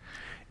book.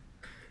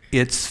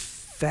 It's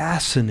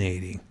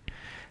fascinating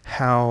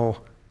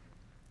how,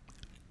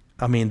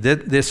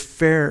 this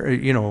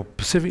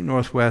Pacific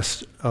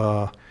Northwest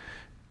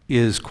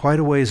is quite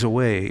a ways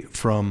away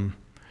from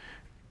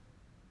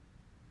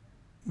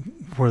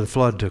where the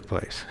flood took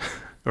place,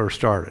 or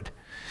started,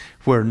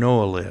 where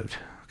Noah lived,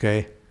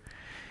 okay?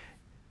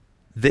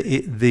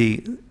 They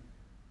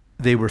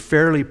were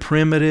fairly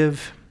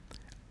primitive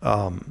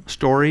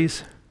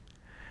stories,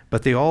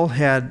 but they all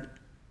had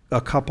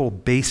a couple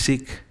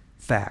basic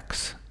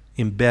facts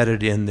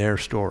embedded in their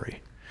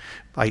story.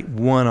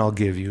 One I'll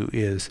give you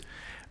is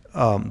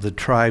the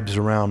tribes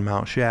around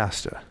Mount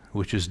Shasta,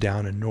 which is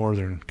down in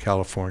northern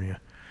California,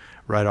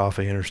 right off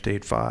of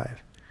Interstate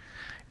 5.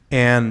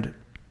 And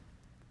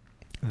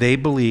they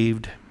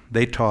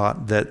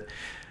taught that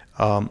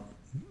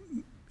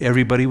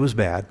everybody was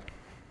bad,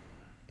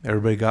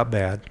 everybody got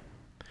bad,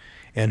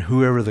 and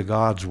whoever the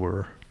gods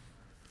were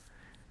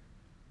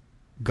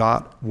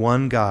got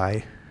one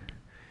guy,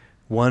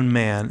 one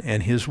man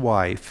and his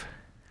wife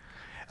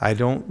I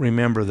don't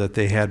remember that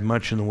they had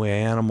much in the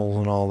way of animals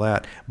and all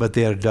that, but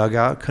they had a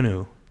dugout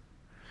canoe,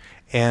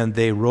 and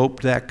they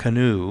roped that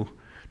canoe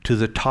to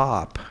the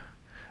top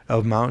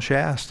of Mount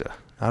Shasta.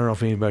 I don't know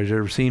if anybody's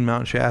ever seen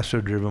Mount Shasta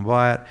or driven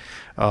by it.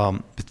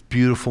 It's a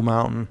beautiful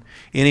mountain.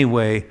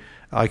 Anyway,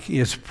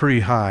 it's pretty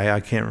high. I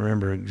can't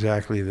remember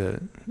exactly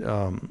the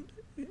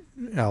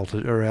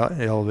altitude or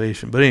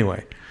elevation, but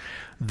anyway,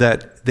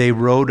 that they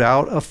rode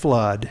out a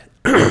flood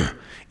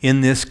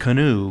in this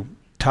canoe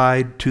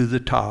tied to the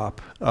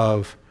top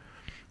of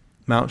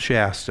Mount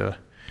Shasta,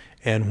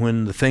 and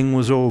when the thing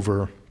was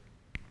over,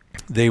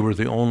 they were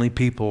the only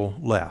people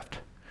left.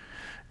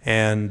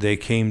 And they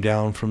came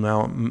down from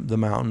the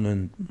mountain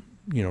and,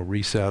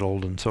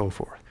 resettled and so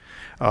forth.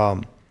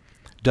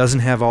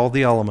 Doesn't have all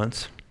the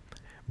elements,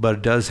 but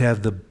it does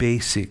have the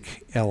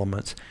basic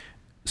elements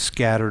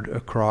scattered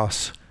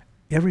across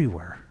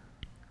everywhere.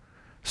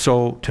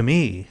 So to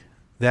me,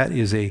 that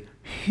is a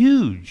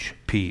huge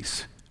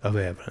piece of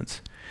evidence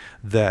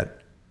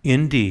that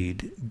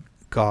indeed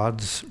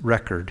God's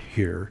record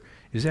here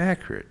is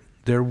accurate.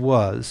 There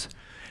was.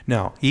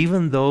 Now,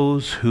 even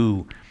those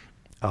who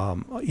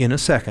in a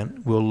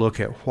second, we'll look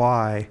at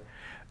why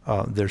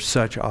there's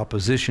such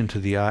opposition to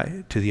the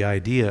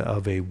idea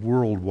of a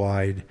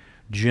worldwide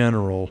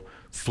general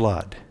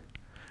flood.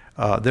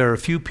 There are a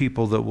few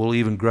people that will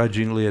even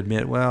grudgingly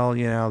admit, well,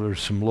 there's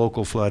some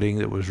local flooding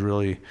that was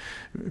really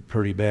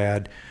pretty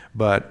bad,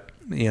 but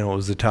it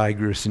was the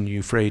Tigris and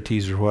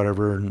Euphrates or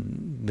whatever,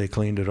 and they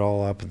cleaned it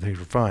all up and things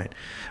were fine.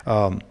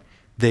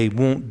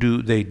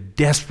 They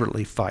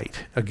desperately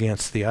fight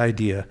against the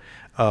idea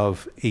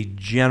of a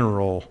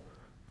general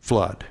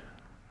flood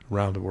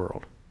around the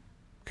world.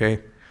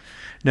 Okay?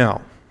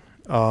 Now,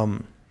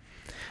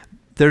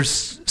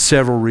 there's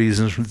several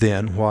reasons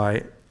then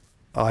why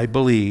I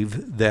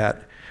believe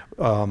that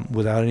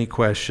without any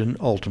question,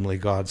 ultimately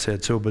God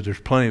said so, but there's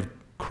plenty of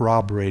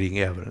corroborating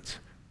evidence.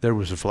 There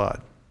was a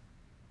flood.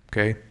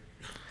 Okay?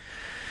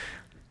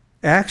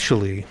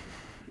 Actually,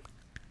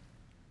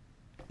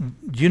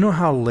 do you know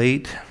how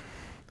late,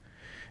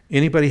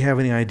 anybody have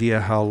any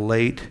idea how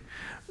late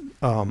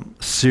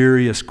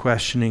serious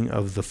questioning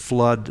of the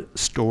flood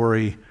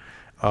story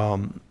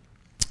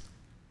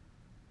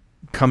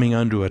coming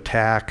under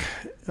attack?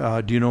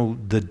 Do you know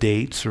the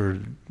dates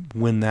or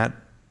when that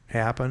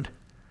happened?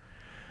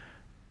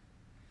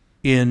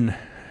 In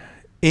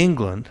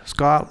England,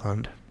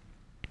 Scotland,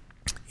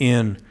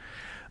 in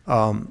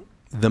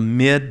the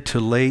mid to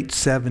late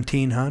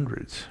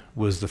 1700s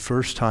was the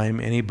first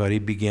time anybody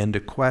began to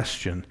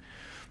question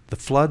the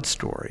flood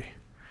story.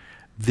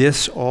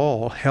 This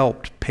all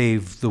helped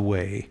pave the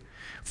way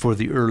for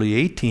the early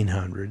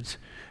 1800s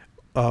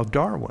of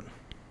Darwin.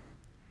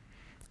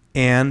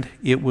 And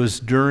it was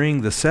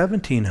during the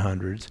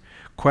 1700s,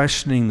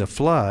 questioning the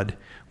flood,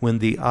 when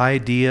the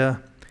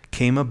idea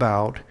came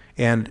about,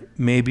 and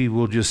maybe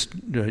we'll just,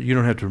 you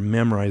don't have to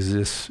memorize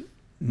this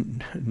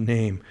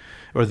name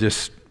or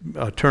this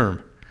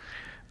term,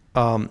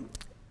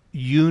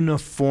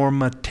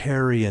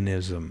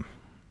 uniformitarianism,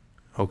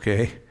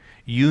 okay?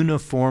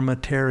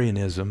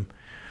 Uniformitarianism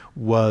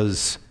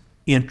was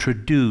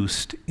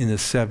introduced in the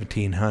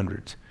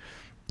 1700s.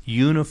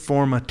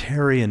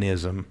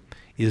 Uniformitarianism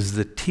is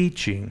the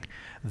teaching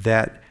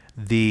that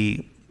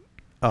the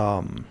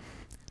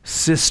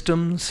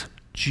systems,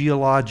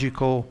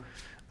 geological,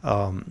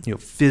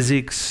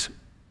 physics,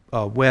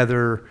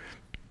 weather,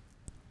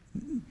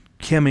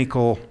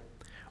 chemical,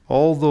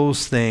 all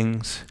those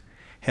things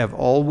have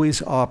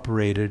always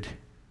operated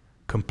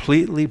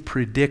completely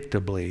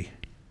predictably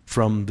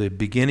from the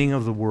beginning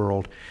of the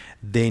world.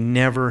 They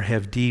never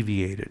have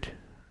deviated.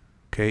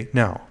 Okay,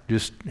 now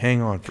just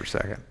hang on for a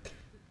second.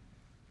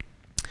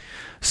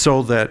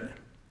 So that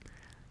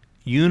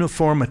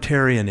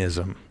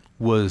uniformitarianism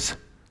was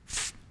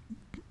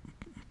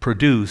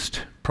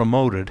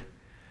promoted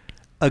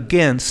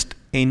against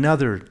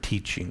another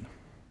teaching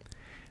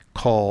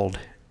called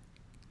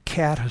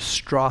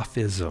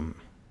catastrophism.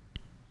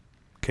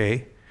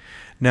 Okay?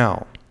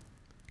 Now,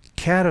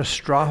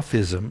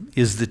 catastrophism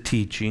is the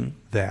teaching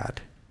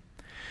that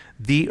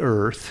the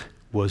earth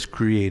was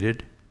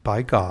created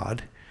by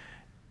God.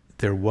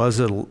 There was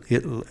a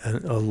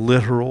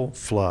literal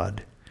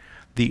flood.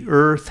 The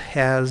earth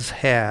has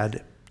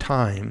had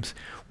times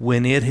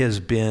when it has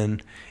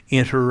been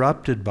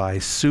interrupted by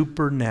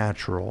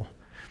supernatural,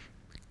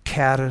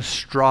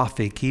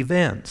 catastrophic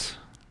events.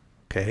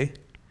 Okay?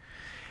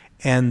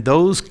 And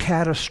those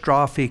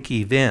catastrophic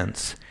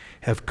events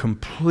have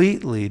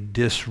completely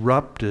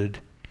disrupted,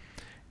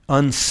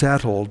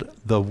 unsettled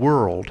the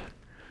world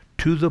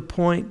to the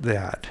point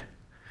that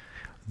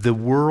the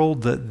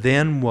world that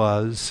then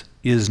was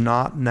is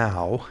not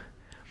now.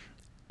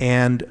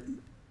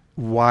 And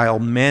while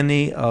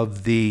many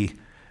of the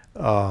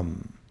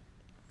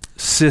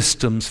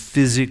systems,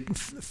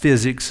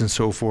 physics and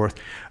so forth,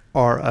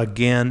 are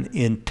again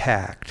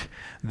intact,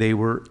 they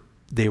were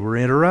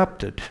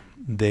interrupted.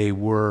 They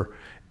were,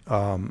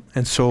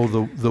 and so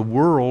the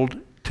world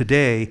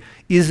today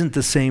isn't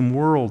the same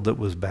world that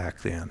was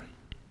back then.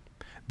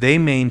 They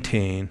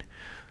maintain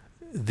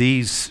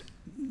these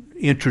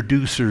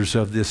introducers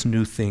of this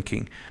new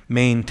thinking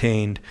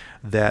maintained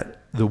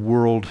that the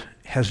world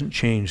hasn't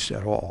changed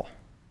at all.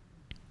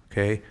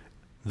 Okay?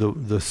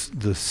 The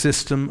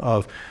system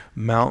of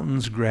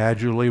mountains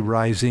gradually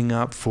rising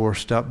up,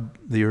 forced up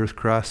the earth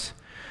crust,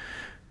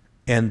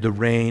 and the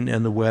rain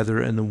and the weather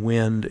and the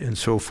wind and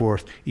so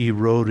forth,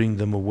 eroding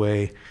them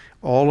away.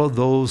 All of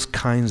those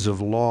kinds of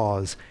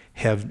laws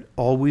have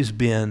always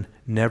been,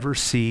 never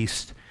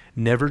ceased,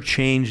 never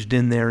changed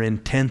in their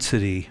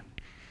intensity.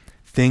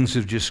 Things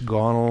have just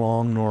gone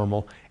along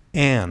normal,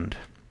 and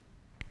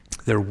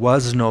there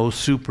was no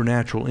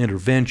supernatural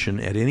intervention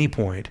at any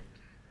point.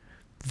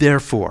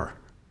 Therefore,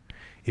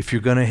 if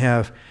you're going to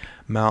have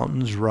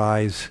mountains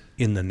rise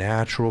in the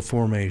natural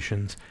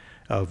formations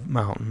of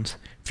mountains,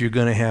 if you're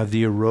going to have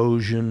the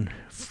erosion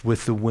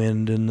with the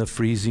wind and the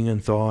freezing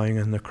and thawing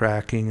and the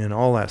cracking and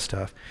all that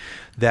stuff,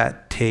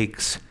 that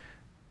takes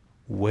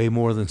way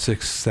more than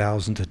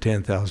 6,000 to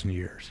 10,000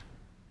 years.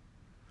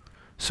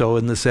 So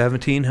in the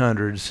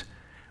 1700s,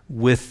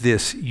 with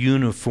this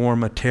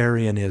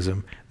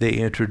uniformitarianism, they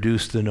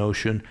introduced the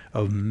notion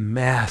of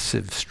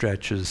massive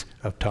stretches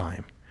of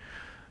time.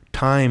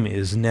 Time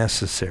is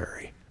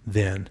necessary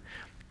then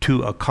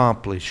to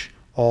accomplish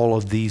all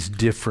of these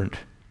different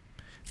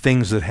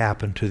things that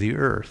happen to the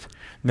earth.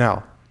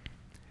 Now,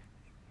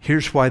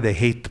 here's why they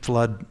hate the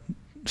flood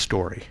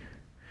story.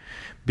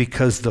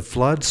 Because the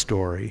flood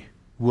story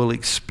will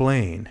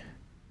explain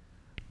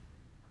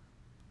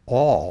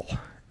all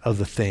of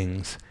the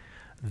things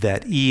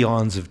that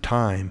eons of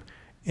time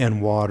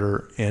and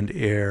water and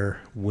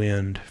air,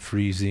 wind,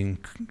 freezing,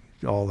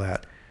 all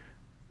that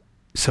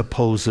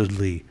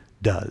supposedly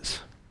does.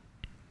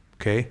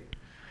 Okay?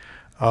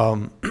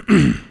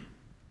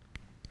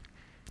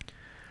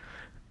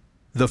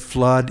 The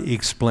flood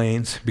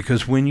explains,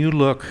 because when you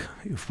look,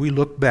 if we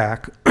look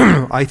back,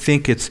 I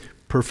think it's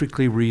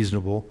perfectly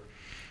reasonable.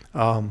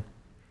 Well,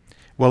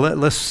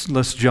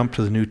 let's jump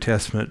to the New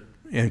Testament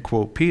and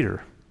quote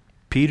Peter.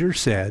 Peter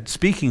said,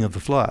 speaking of the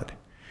flood,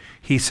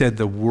 he said,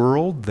 the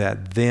world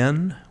that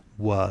then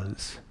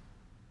was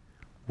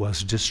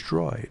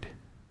destroyed.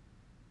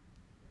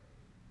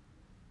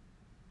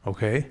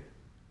 Okay?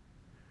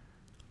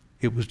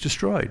 It was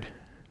destroyed.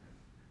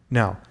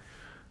 Now,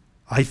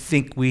 I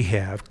think we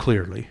have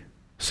clearly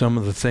some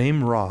of the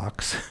same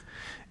rocks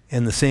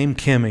and the same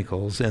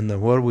chemicals and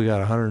what do we got,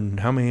 100,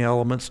 how many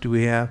elements do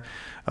we have?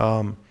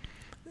 But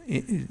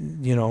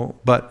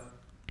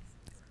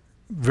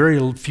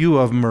very few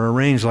of them are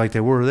arranged like they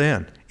were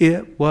then.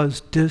 It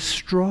was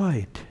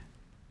destroyed.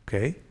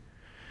 Okay?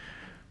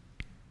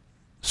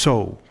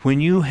 So when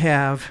you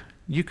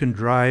can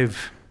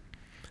drive,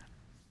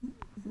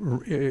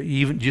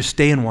 even just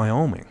stay in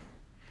Wyoming,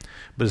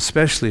 but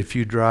especially if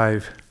you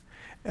drive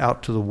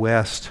out to the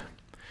west,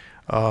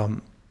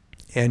 and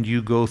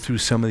you go through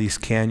some of these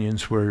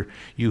canyons where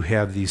you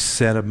have these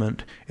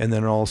sediment, and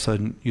then all of a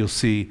sudden you'll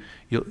see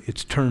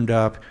it's turned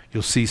up,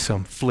 you'll see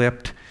some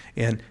flipped,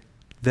 and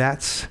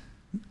that's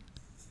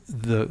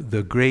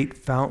the great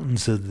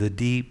fountains of the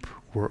deep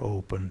were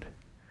opened.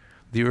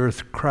 The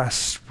earth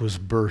crust was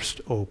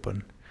burst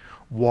open.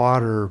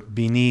 Water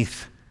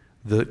beneath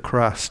the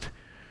crust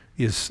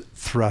is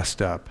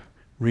thrust up.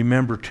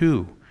 Remember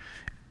too,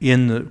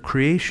 in the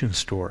creation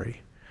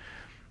story,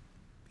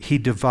 he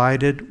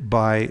divided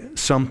by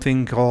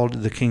something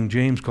called, the King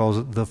James calls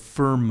it the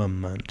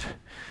firmament,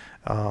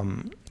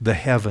 the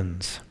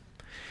heavens.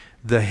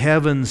 The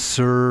heavens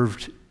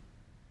served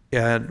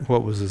at,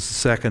 what was this, the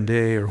second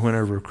day or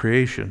whenever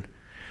creation,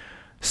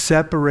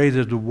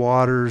 separated the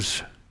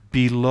waters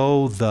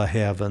below the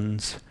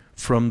heavens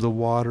from the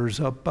waters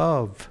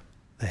above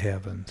the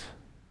heavens.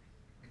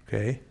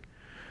 Okay?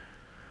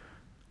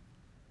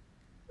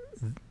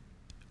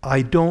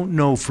 I don't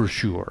know for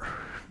sure.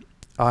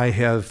 I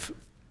have,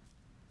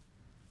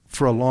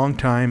 for a long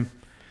time,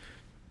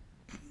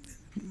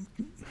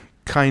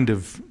 kind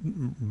of,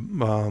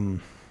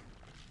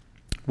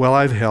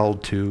 I've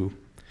held to,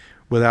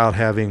 without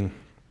having,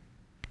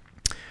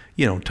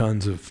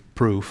 tons of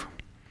proof,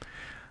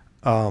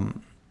 but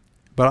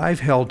I've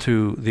held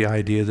to the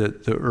idea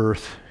that the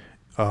earth,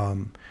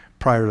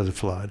 prior to the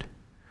flood,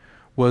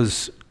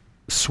 was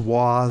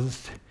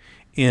swathed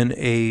in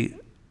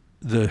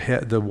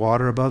the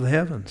water above the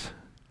heavens.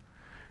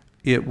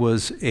 It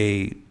was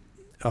a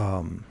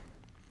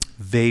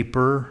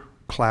vapor,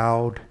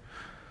 cloud,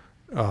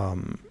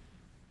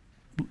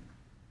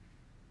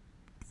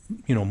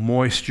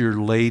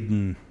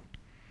 moisture-laden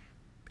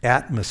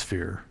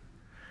atmosphere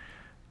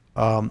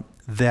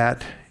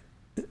that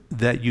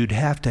you'd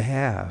have to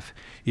have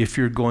if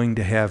you're going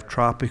to have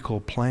tropical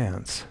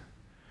plants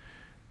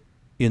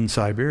in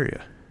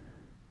Siberia.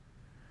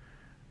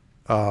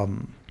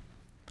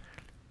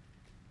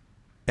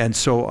 And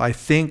so I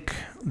think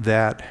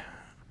that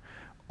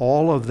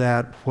all of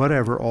that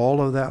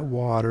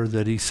water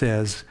that he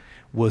says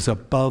was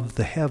above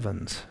the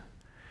heavens,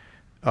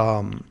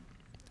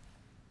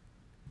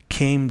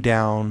 came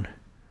down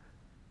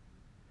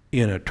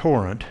in a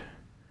torrent,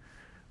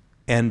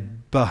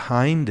 and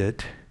behind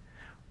it,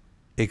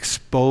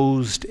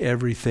 exposed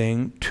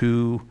everything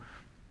to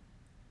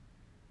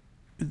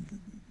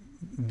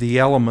the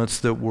elements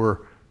that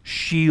were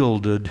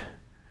shielded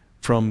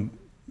from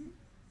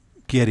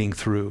getting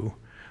through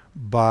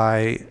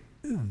by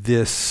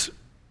this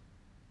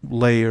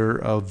layer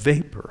of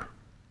vapor.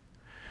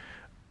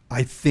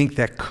 I think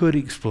that could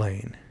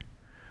explain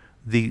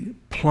the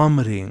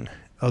plummeting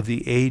of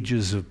the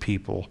ages of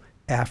people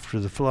after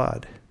the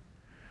flood.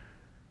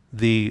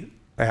 The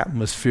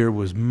atmosphere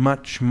was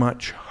much,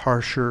 much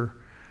harsher,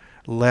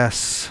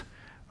 less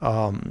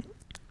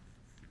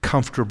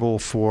comfortable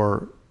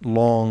for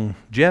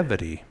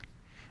longevity.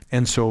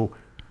 And so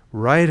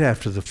right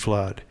after the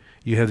flood,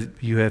 you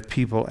have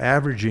people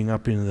averaging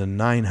up into the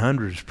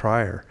 900s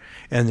prior,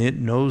 and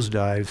it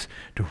nosedives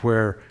to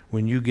where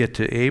when you get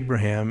to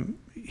Abraham,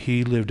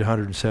 he lived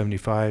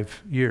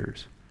 175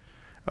 years.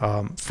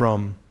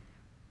 From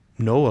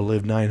Noah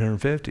lived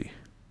 950.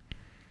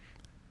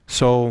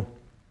 So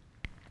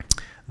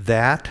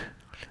that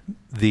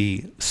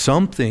the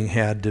something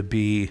had to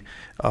be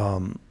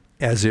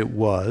as it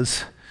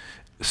was.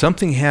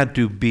 Something had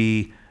to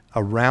be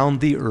around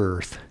the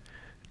earth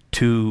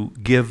to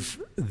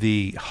give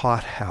the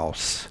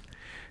hothouse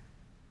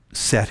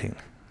setting.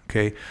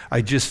 Okay,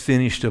 I just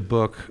finished a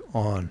book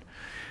on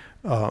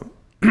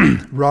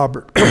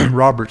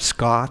Robert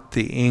Scott,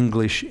 the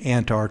English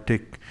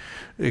Antarctic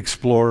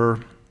explorer,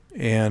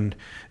 and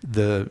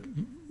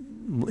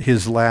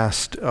his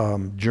last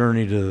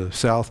journey to the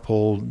South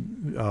Pole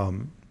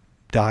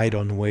died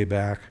on the way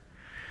back.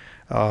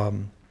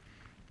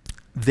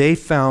 They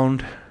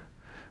found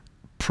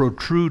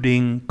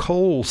protruding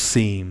coal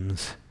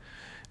seams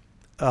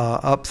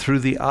up through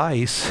the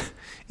ice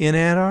in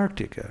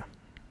Antarctica.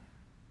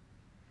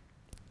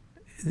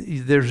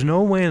 There's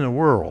no way in the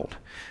world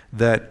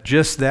that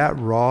just that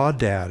raw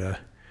data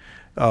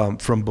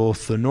from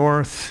both the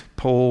North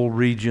Pole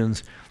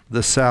regions,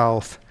 the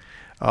South,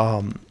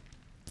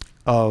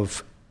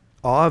 of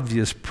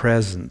obvious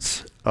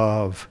presence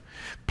of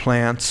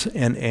plants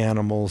and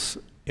animals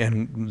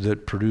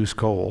that produce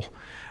coal.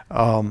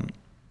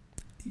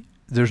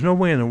 There's no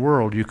way in the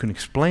world you can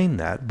explain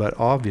that, but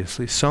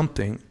obviously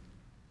something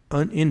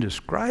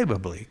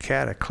indescribably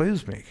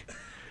cataclysmic.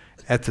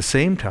 At the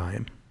same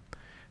time,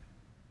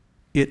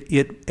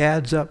 it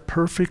adds up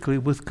perfectly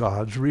with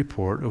God's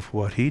report of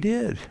what he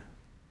did.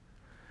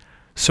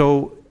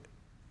 So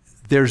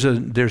there's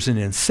an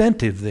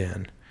incentive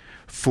then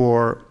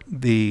for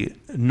the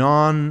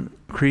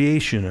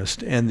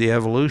non-creationist and the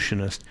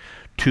evolutionist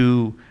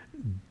to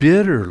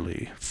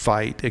bitterly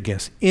fight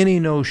against any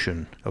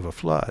notion of a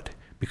flood,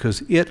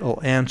 because it'll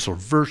answer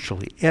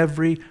virtually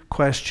every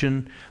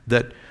question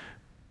that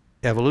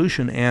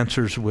evolution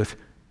answers with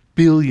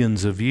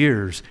billions of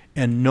years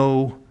and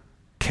no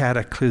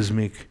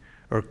cataclysmic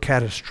or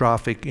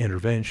catastrophic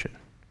intervention.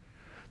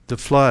 The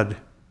flood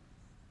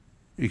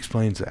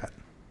explains that.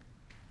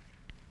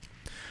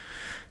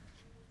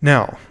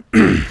 Now,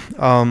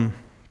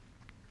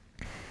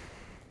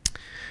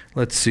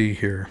 let's see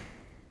here.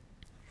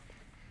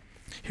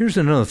 Here's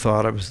another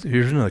thought.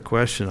 Here's another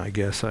question, I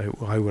guess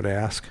I would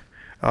ask.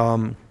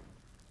 How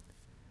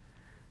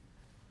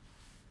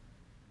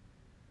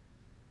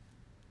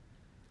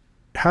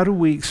do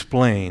we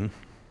explain?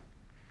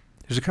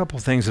 There's a couple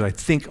of things that I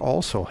think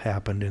also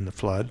happened in the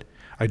flood.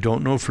 I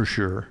don't know for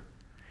sure.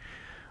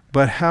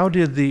 But how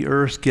did the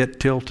earth get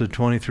tilted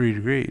 23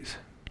 degrees?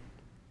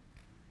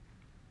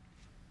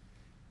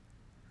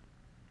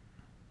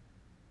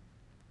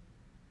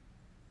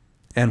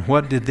 And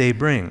what did they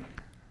bring?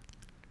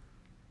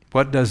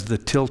 What does the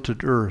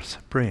tilted earth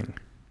bring?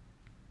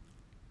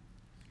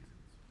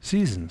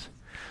 Seasons.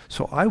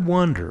 So I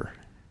wonder,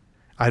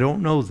 I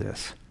don't know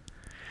this,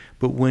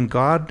 but when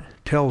God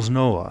tells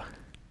Noah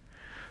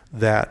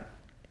that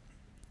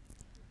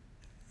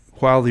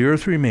while the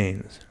earth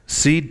remains,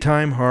 seed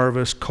time,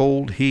 harvest,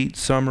 cold, heat,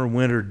 summer,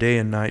 winter, day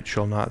and night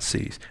shall not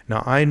cease.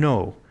 Now I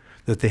know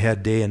that they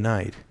had day and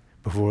night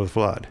before the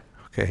flood.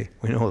 Okay,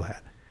 we know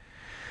that.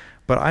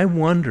 But I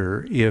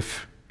wonder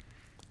if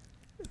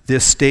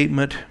this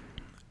statement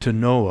to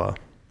Noah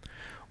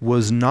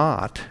was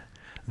not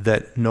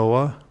that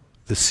Noah,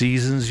 the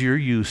seasons you're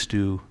used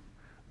to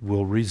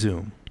will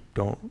resume.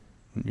 Don't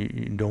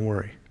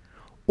worry.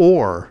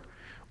 Or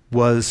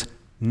was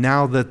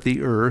now that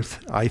the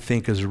earth, I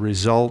think as a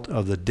result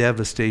of the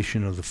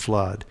devastation of the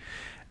flood,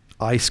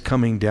 ice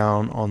coming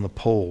down on the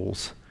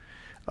poles,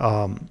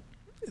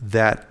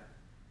 that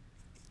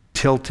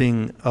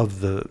tilting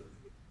of the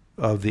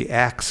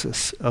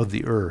axis of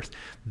the earth,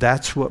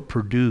 that's what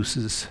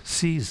produces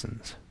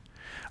seasons.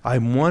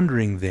 I'm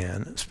wondering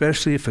then,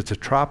 especially if it's a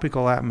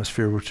tropical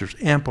atmosphere, which there's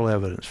ample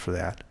evidence for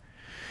that,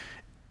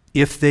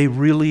 if they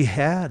really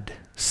had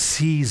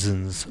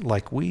seasons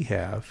like we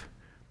have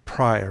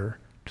prior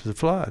to the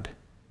flood.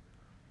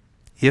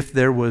 If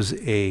there was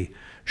a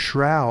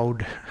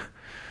shroud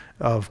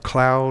of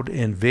cloud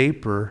and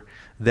vapor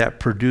that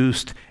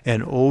produced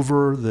an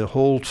over the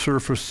whole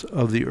surface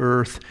of the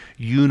earth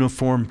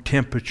uniform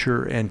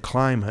temperature and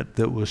climate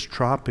that was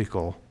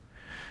tropical,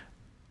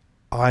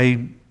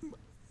 I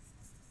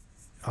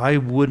I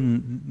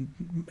wouldn't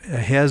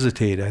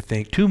hesitate, I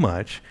think, too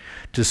much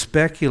to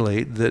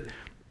speculate that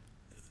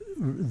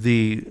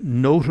the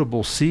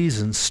notable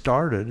season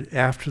started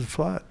after the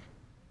flood,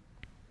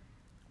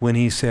 when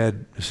he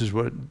said, "This is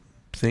what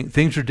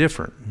things are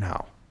different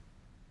now."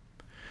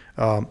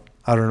 I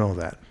don't know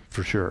that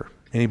for sure.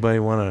 Anybody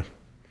want to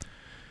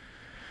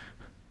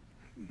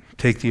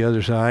take the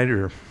other side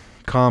or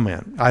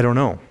comment? I don't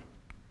know.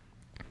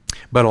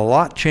 But a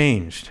lot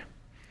changed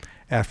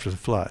after the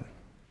flood.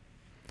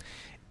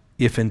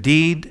 If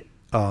indeed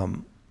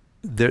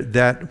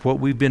that what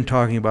we've been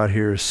talking about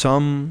here is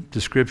some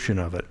description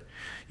of it,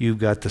 you've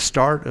got the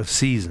start of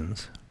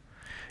seasons,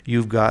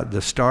 you've got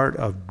the start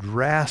of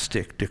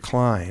drastic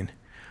decline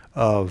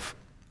of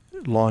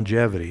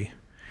longevity,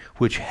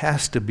 which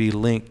has to be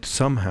linked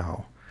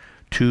somehow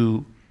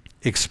to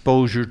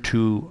exposure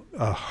to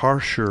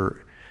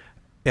harsher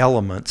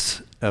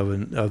elements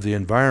of the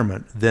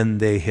environment than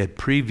they had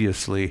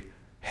previously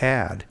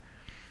had.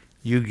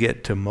 You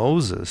get to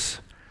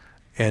Moses,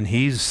 and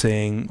he's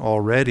saying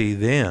already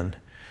then,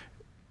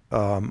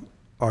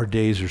 our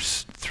days are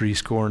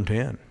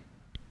 70,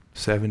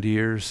 70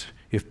 years,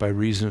 if by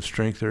reason of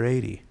strength they're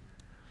 80.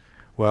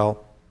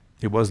 Well,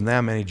 it wasn't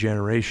that many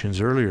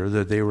generations earlier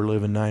that they were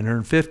living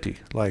 950,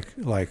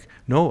 like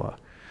Noah.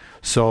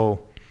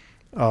 So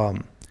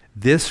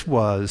this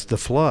was, the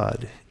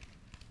flood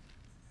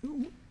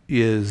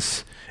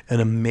is an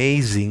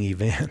amazing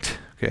event,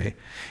 okay?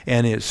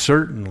 And it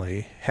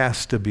certainly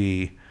has to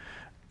be,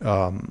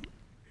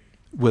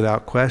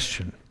 without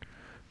question,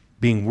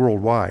 being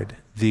worldwide,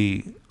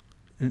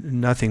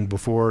 nothing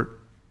before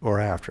or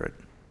after it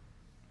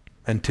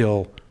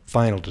until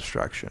final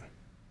destruction,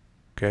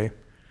 okay?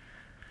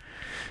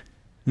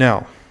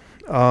 Now,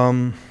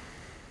 I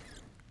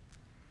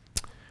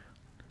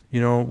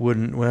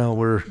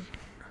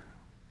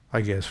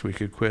guess we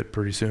could quit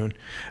pretty soon.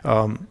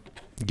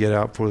 Get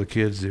out before the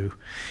kids do.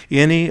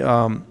 Any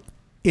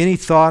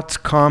thoughts,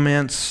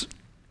 comments,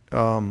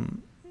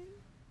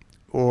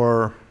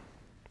 or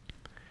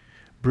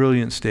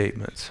brilliant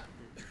statements?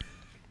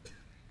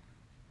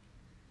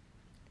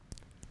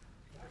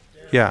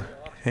 Yeah.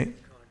 Hey.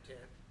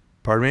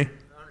 Pardon me? I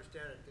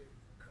understand that the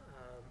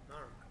amount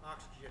of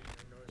oxygen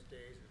in those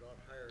days is a lot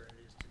higher than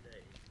it is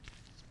today.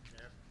 And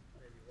that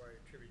may be why it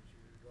attributes to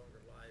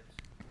longer lives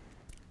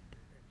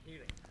and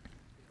healing.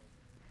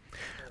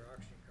 Higher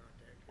oxygen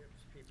content gives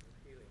people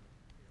healing,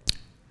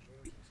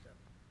 wounds and stuff.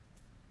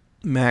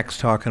 Max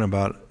talking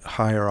about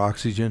higher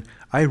oxygen.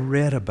 I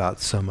read about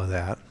some of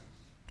that.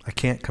 I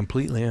can't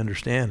completely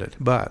understand it,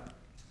 but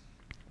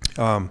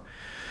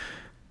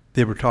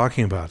they were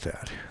talking about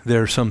that.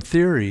 There are some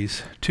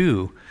theories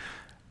too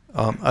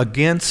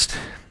against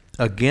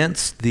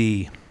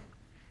the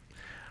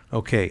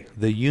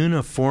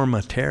uniform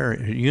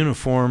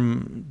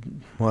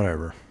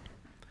whatever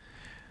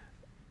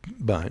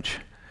bunch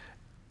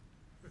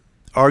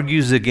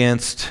argues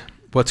against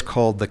what's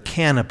called the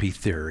canopy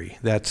theory.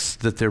 That's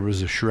that there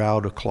was a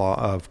shroud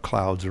of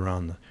clouds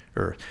around the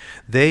earth.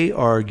 They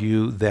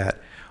argue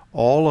that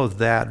all of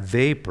that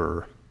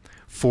vapor,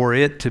 for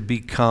it to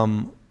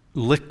become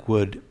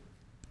liquid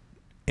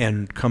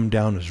and come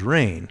down as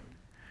rain,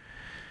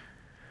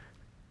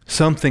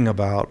 something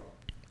about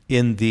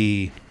in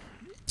the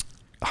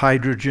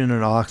hydrogen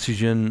and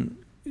oxygen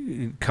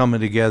coming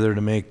together to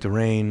make the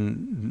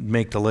rain,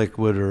 make the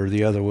liquid, or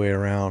the other way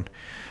around.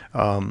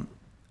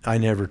 I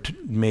never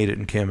made it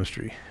in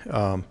chemistry.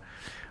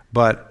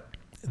 But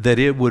that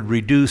it would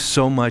reduce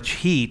so much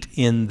heat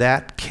in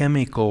that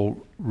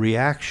chemical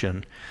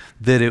reaction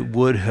that it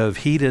would have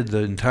heated the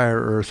entire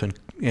earth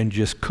and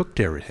just cooked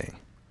everything.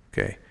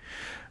 Okay.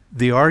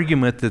 The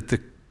argument that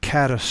the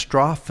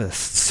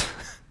catastrophists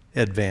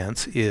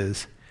advance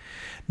is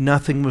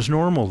nothing was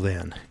normal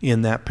then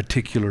in that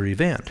particular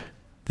event.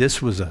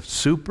 This was a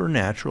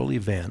supernatural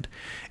event,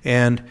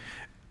 and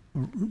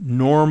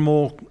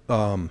normal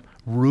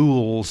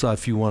rules,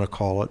 if you want to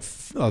call it,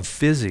 of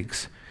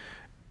physics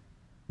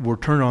were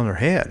turned on their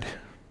head.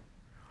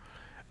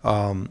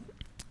 And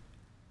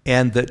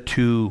that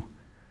to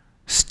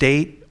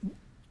state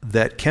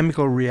that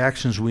chemical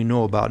reactions we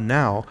know about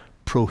now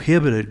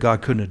prohibited,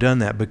 God couldn't have done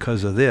that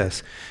because of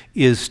this,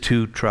 is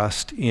to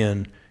trust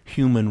in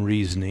human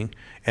reasoning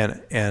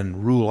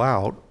and rule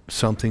out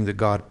something that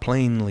God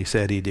plainly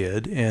said he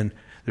did, and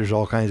there's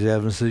all kinds of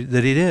evidence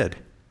that he did.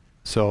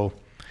 So,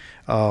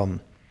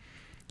 I'll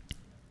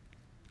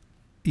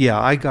tell you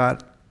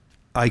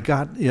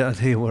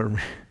what it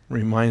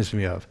reminds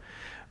me of.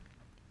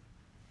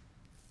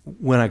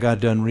 When I got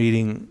done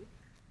reading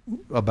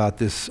about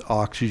this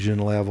oxygen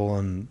level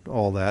and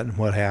all that and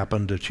what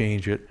happened to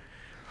change it,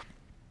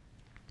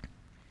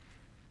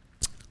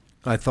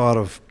 I thought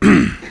of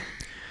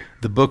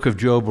the book of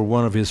Job, where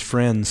one of his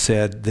friends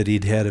said that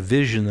he'd had a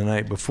vision the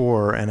night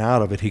before, and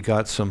out of it he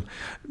got some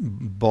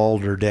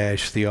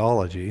balderdash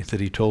theology that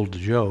he told to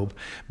Job.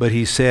 But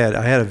he said,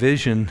 I had a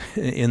vision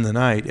in the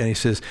night, and he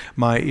says,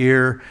 my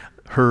ear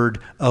heard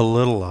a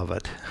little of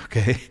it.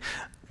 Okay?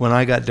 When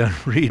I got done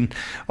reading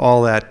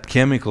all that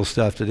chemical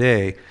stuff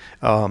today,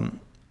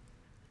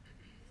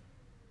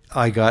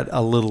 I got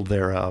a little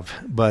thereof,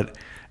 but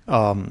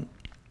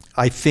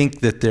I think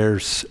that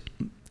there's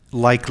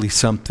likely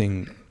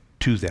something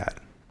to that.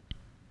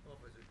 Well,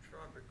 if it's a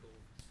tropical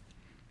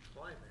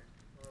climate,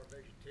 our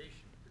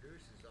vegetation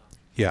produces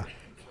oxygen. Yeah,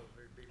 So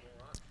there'd be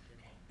more oxygen.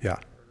 yeah.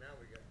 Or now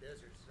we got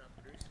deserts not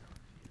producing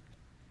oxygen.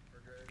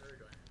 Or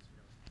arid lands,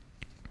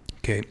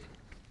 Okay.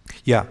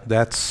 Yeah,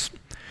 that's.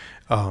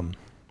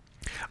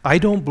 I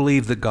don't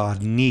believe that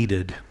God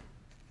needed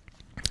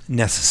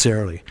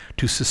necessarily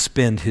to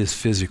suspend his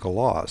physical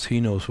laws. He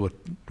knows what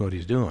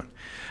he's doing.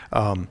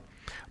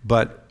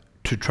 But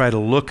to try to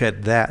look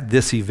at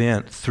this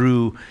event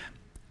through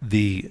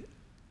the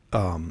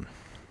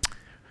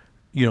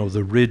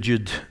the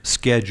rigid,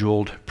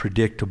 scheduled,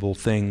 predictable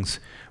things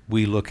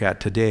we look at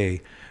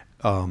today,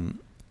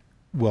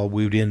 well,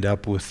 we would end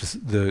up with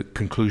the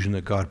conclusion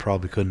that God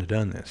probably couldn't have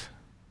done this,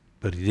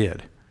 but he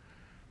did.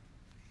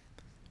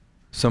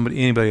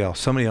 Anybody else?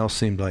 Somebody else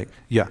seemed like,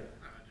 yeah. Just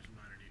a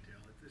minor detail.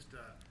 It's just,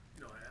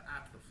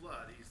 after the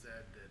flood, he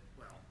said that,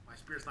 well, my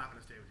spirit's not going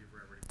to stay with you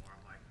forever anymore.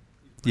 I'm like,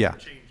 he's Yeah.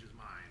 going to change his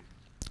mind.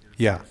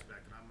 Yeah.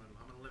 And I'm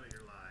going to live in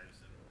your lives.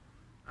 And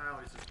I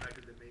always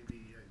suspected that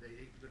maybe they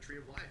ate the tree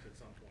of life at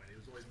some point. It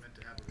was always meant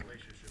to have a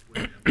relationship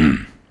with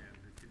him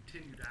and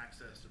continued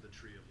access to the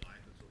tree of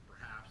life. And so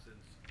perhaps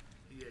since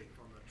he ate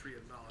from the tree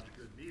of knowledge of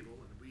good and evil,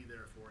 and we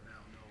therefore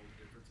now know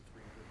the difference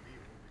between good and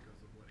evil because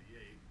of what he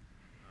ate,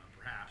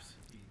 perhaps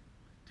he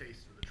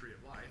tasted the tree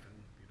of life, and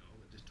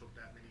it just took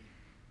that many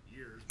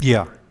years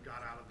Yeah. before it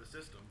got out of the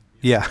system.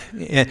 Yeah,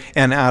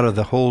 and out of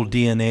the whole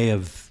DNA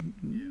of,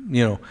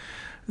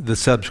 the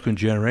subsequent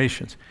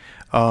generations.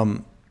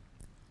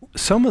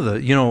 Some of the,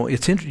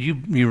 it's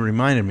you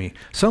reminded me.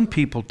 Some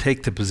people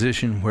take the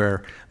position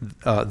where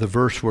the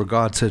verse where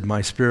God said,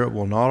 "My spirit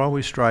will not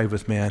always strive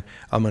with man.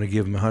 I'm going to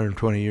give him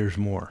 120 years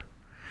more."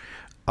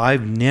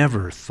 I've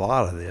never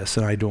thought of this,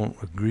 and I don't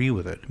agree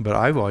with it. But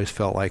I've always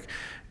felt like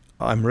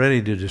I'm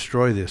ready to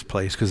destroy this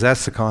place, because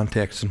that's the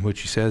context in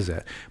which he says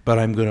that. But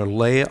I'm going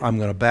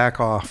to back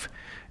off.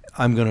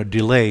 I'm going to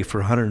delay for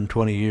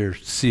 120 years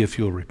to see if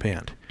you'll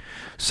repent.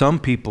 Some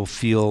people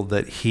feel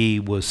that he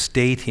was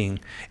stating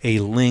a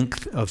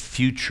length of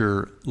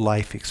future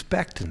life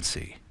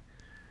expectancy.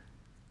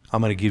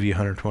 I'm going to give you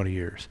 120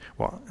 years.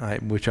 Well,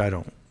 which I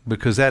don't,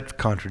 because that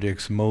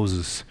contradicts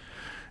Moses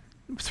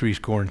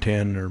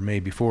 70 or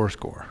maybe 40.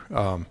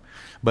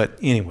 But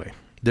anyway,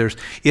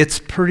 it's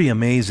pretty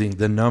amazing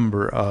the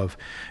number of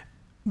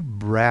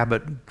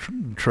rabbit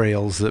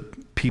trails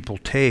that people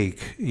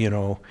take.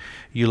 You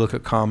look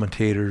at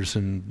commentators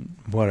and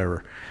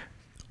whatever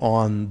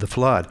on the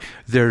flood.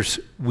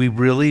 We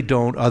really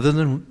don't, other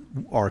than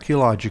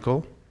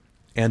archaeological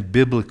and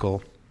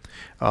biblical,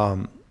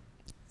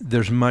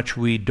 there's much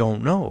we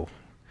don't know.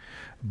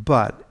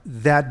 But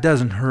that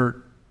doesn't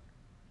hurt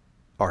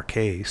our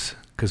case,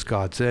 because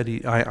God said,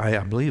 I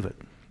believe it.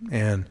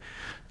 And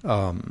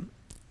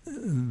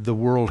the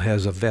world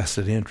has a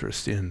vested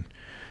interest in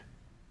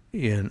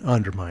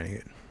undermining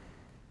it.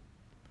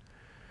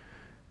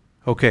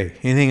 Okay,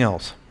 anything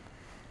else?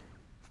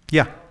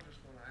 Yeah. I was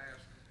just going to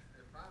ask,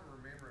 if I'm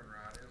remembering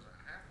right, is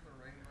half of the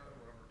rainbow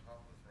over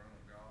top of the throne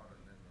of God,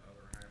 and then the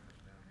other half is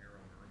down here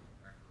on the earth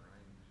after it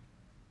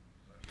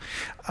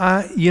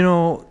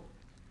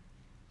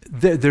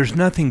rains? There's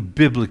nothing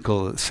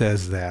biblical that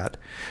says that.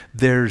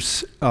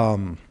 There's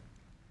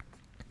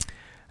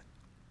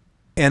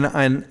and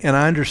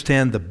I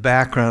understand the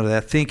background of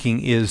that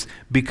thinking is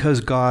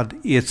because God,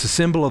 it's a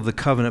symbol of the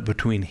covenant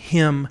between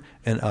him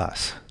and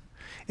us,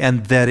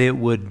 and that it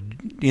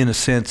would, in a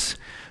sense,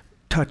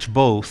 touch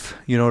both,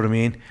 you know what I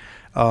mean,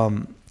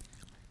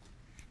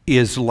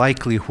 is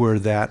likely where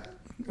that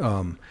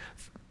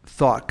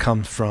thought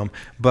comes from.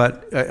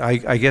 But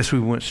I guess we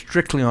went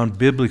strictly on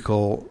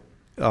biblical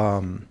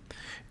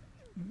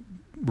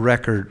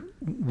record.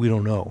 We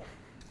don't know,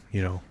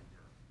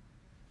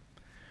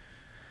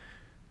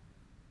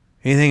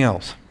 Anything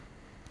else?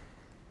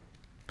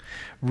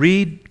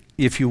 Read,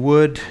 if you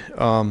would,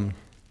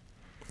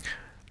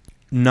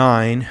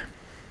 9,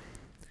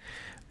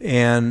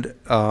 and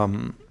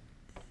I'll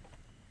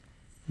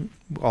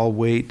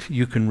wait.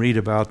 You can read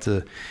about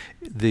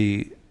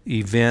the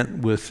event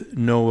with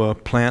Noah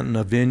planting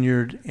a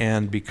vineyard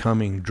and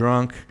becoming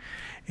drunk,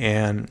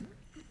 and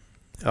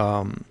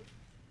well,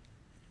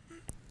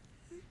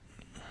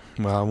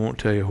 I won't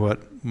tell you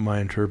what my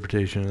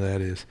interpretation of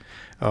that is.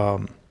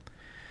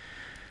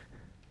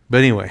 But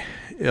anyway,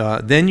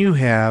 then you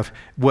have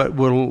what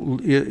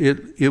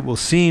it will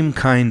seem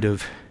kind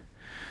of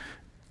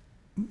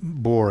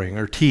boring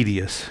or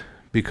tedious,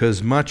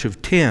 because much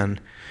of 10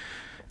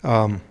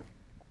 are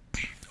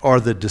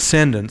the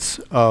descendants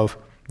of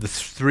the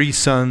 3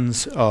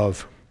 sons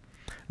of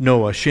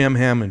Noah, Shem,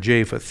 Ham, and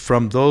Japheth.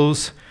 From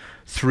those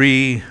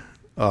 3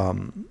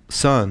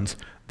 sons,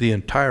 the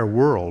entire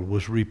world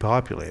was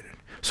repopulated.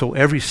 So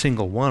every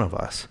single one of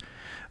us,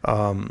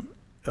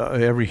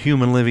 every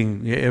human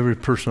living, every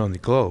person on the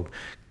globe,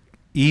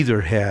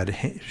 either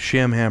had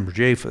Shem, Ham, or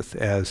Japheth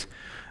as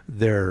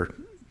their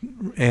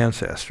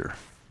ancestor.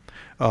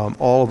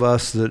 All of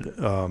us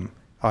that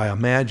I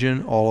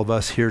imagine all of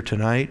us here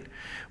tonight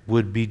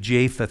would be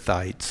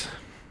Japhethites.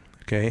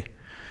 Okay?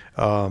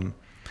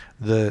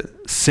 The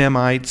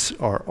Semites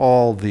are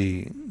all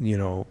the,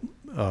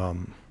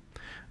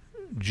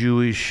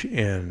 Jewish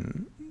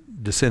and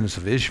descendants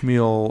of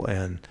Ishmael,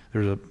 and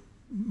there's an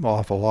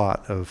awful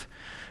lot of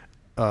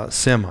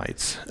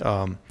Semites.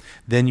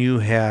 Then you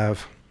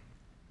have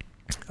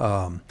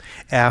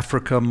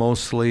Africa,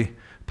 mostly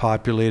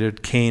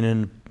populated,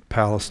 Canaan,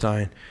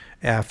 Palestine,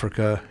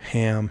 Africa,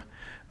 Ham,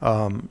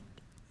 and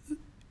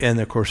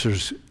of course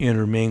there's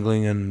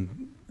intermingling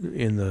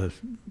in the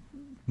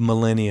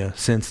millennia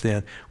since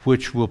then,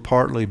 which will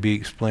partly be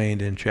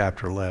explained in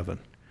chapter 11.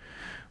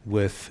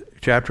 With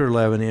chapter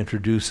 11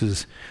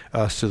 introduces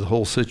us to the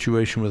whole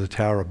situation with the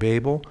Tower of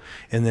Babel,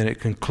 and then it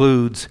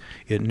concludes,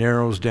 it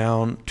narrows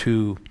down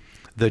to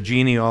the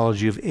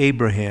genealogy of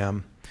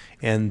Abraham,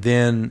 and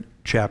then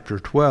chapter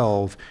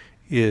 12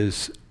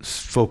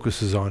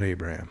 focuses on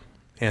Abraham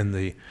and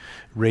the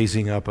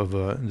raising up of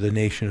the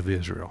nation of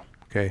Israel.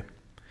 Okay?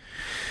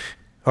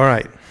 All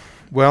right.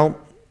 Well,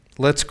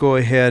 let's go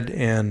ahead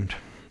and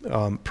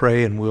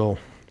pray, and we'll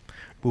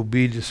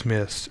be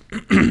dismissed.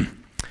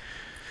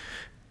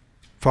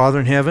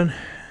 Father in heaven,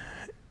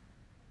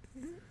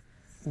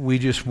 we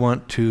just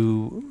want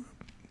to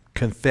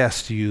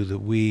confess to you that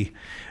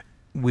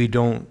we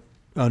don't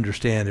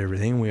understand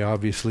everything. We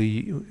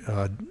obviously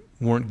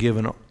weren't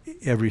given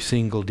every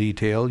single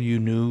detail. You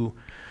knew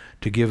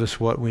to give us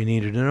what we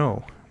needed to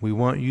know. We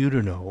want you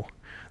to know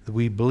that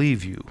we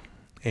believe you,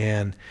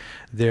 and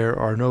there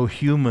are no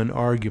human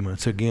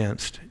arguments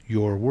against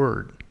your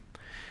word.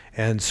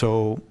 And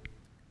so,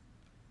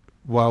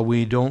 while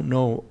we don't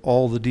know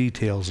all the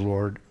details,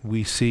 Lord,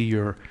 we see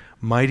your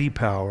mighty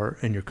power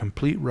and your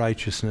complete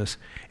righteousness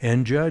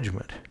and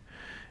judgment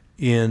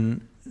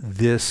in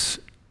this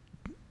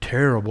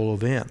terrible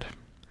event.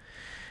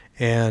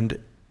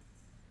 And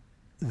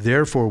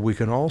therefore, we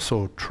can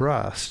also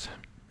trust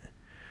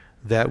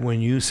that when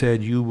you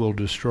said you will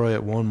destroy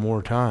it one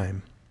more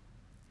time,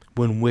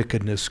 when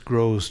wickedness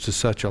grows to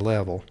such a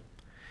level,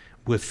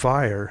 with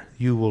fire,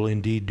 you will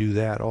indeed do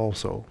that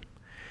also.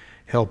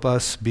 Help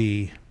us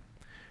be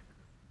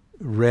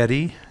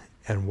ready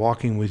and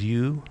walking with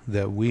you,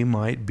 that we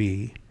might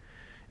be,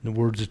 in the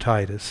words of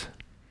Titus,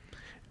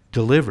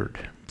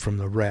 delivered from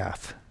the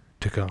wrath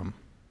to come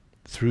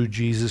through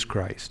Jesus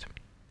Christ.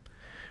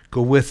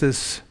 Go with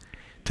us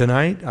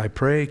tonight, I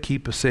pray.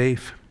 Keep us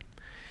safe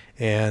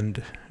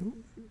and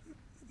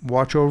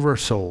watch over our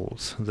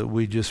souls, that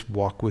we just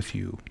walk with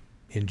you.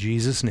 In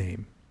Jesus'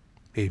 name,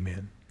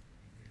 amen.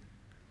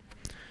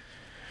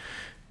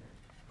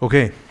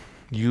 Okay,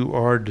 you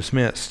are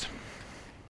dismissed.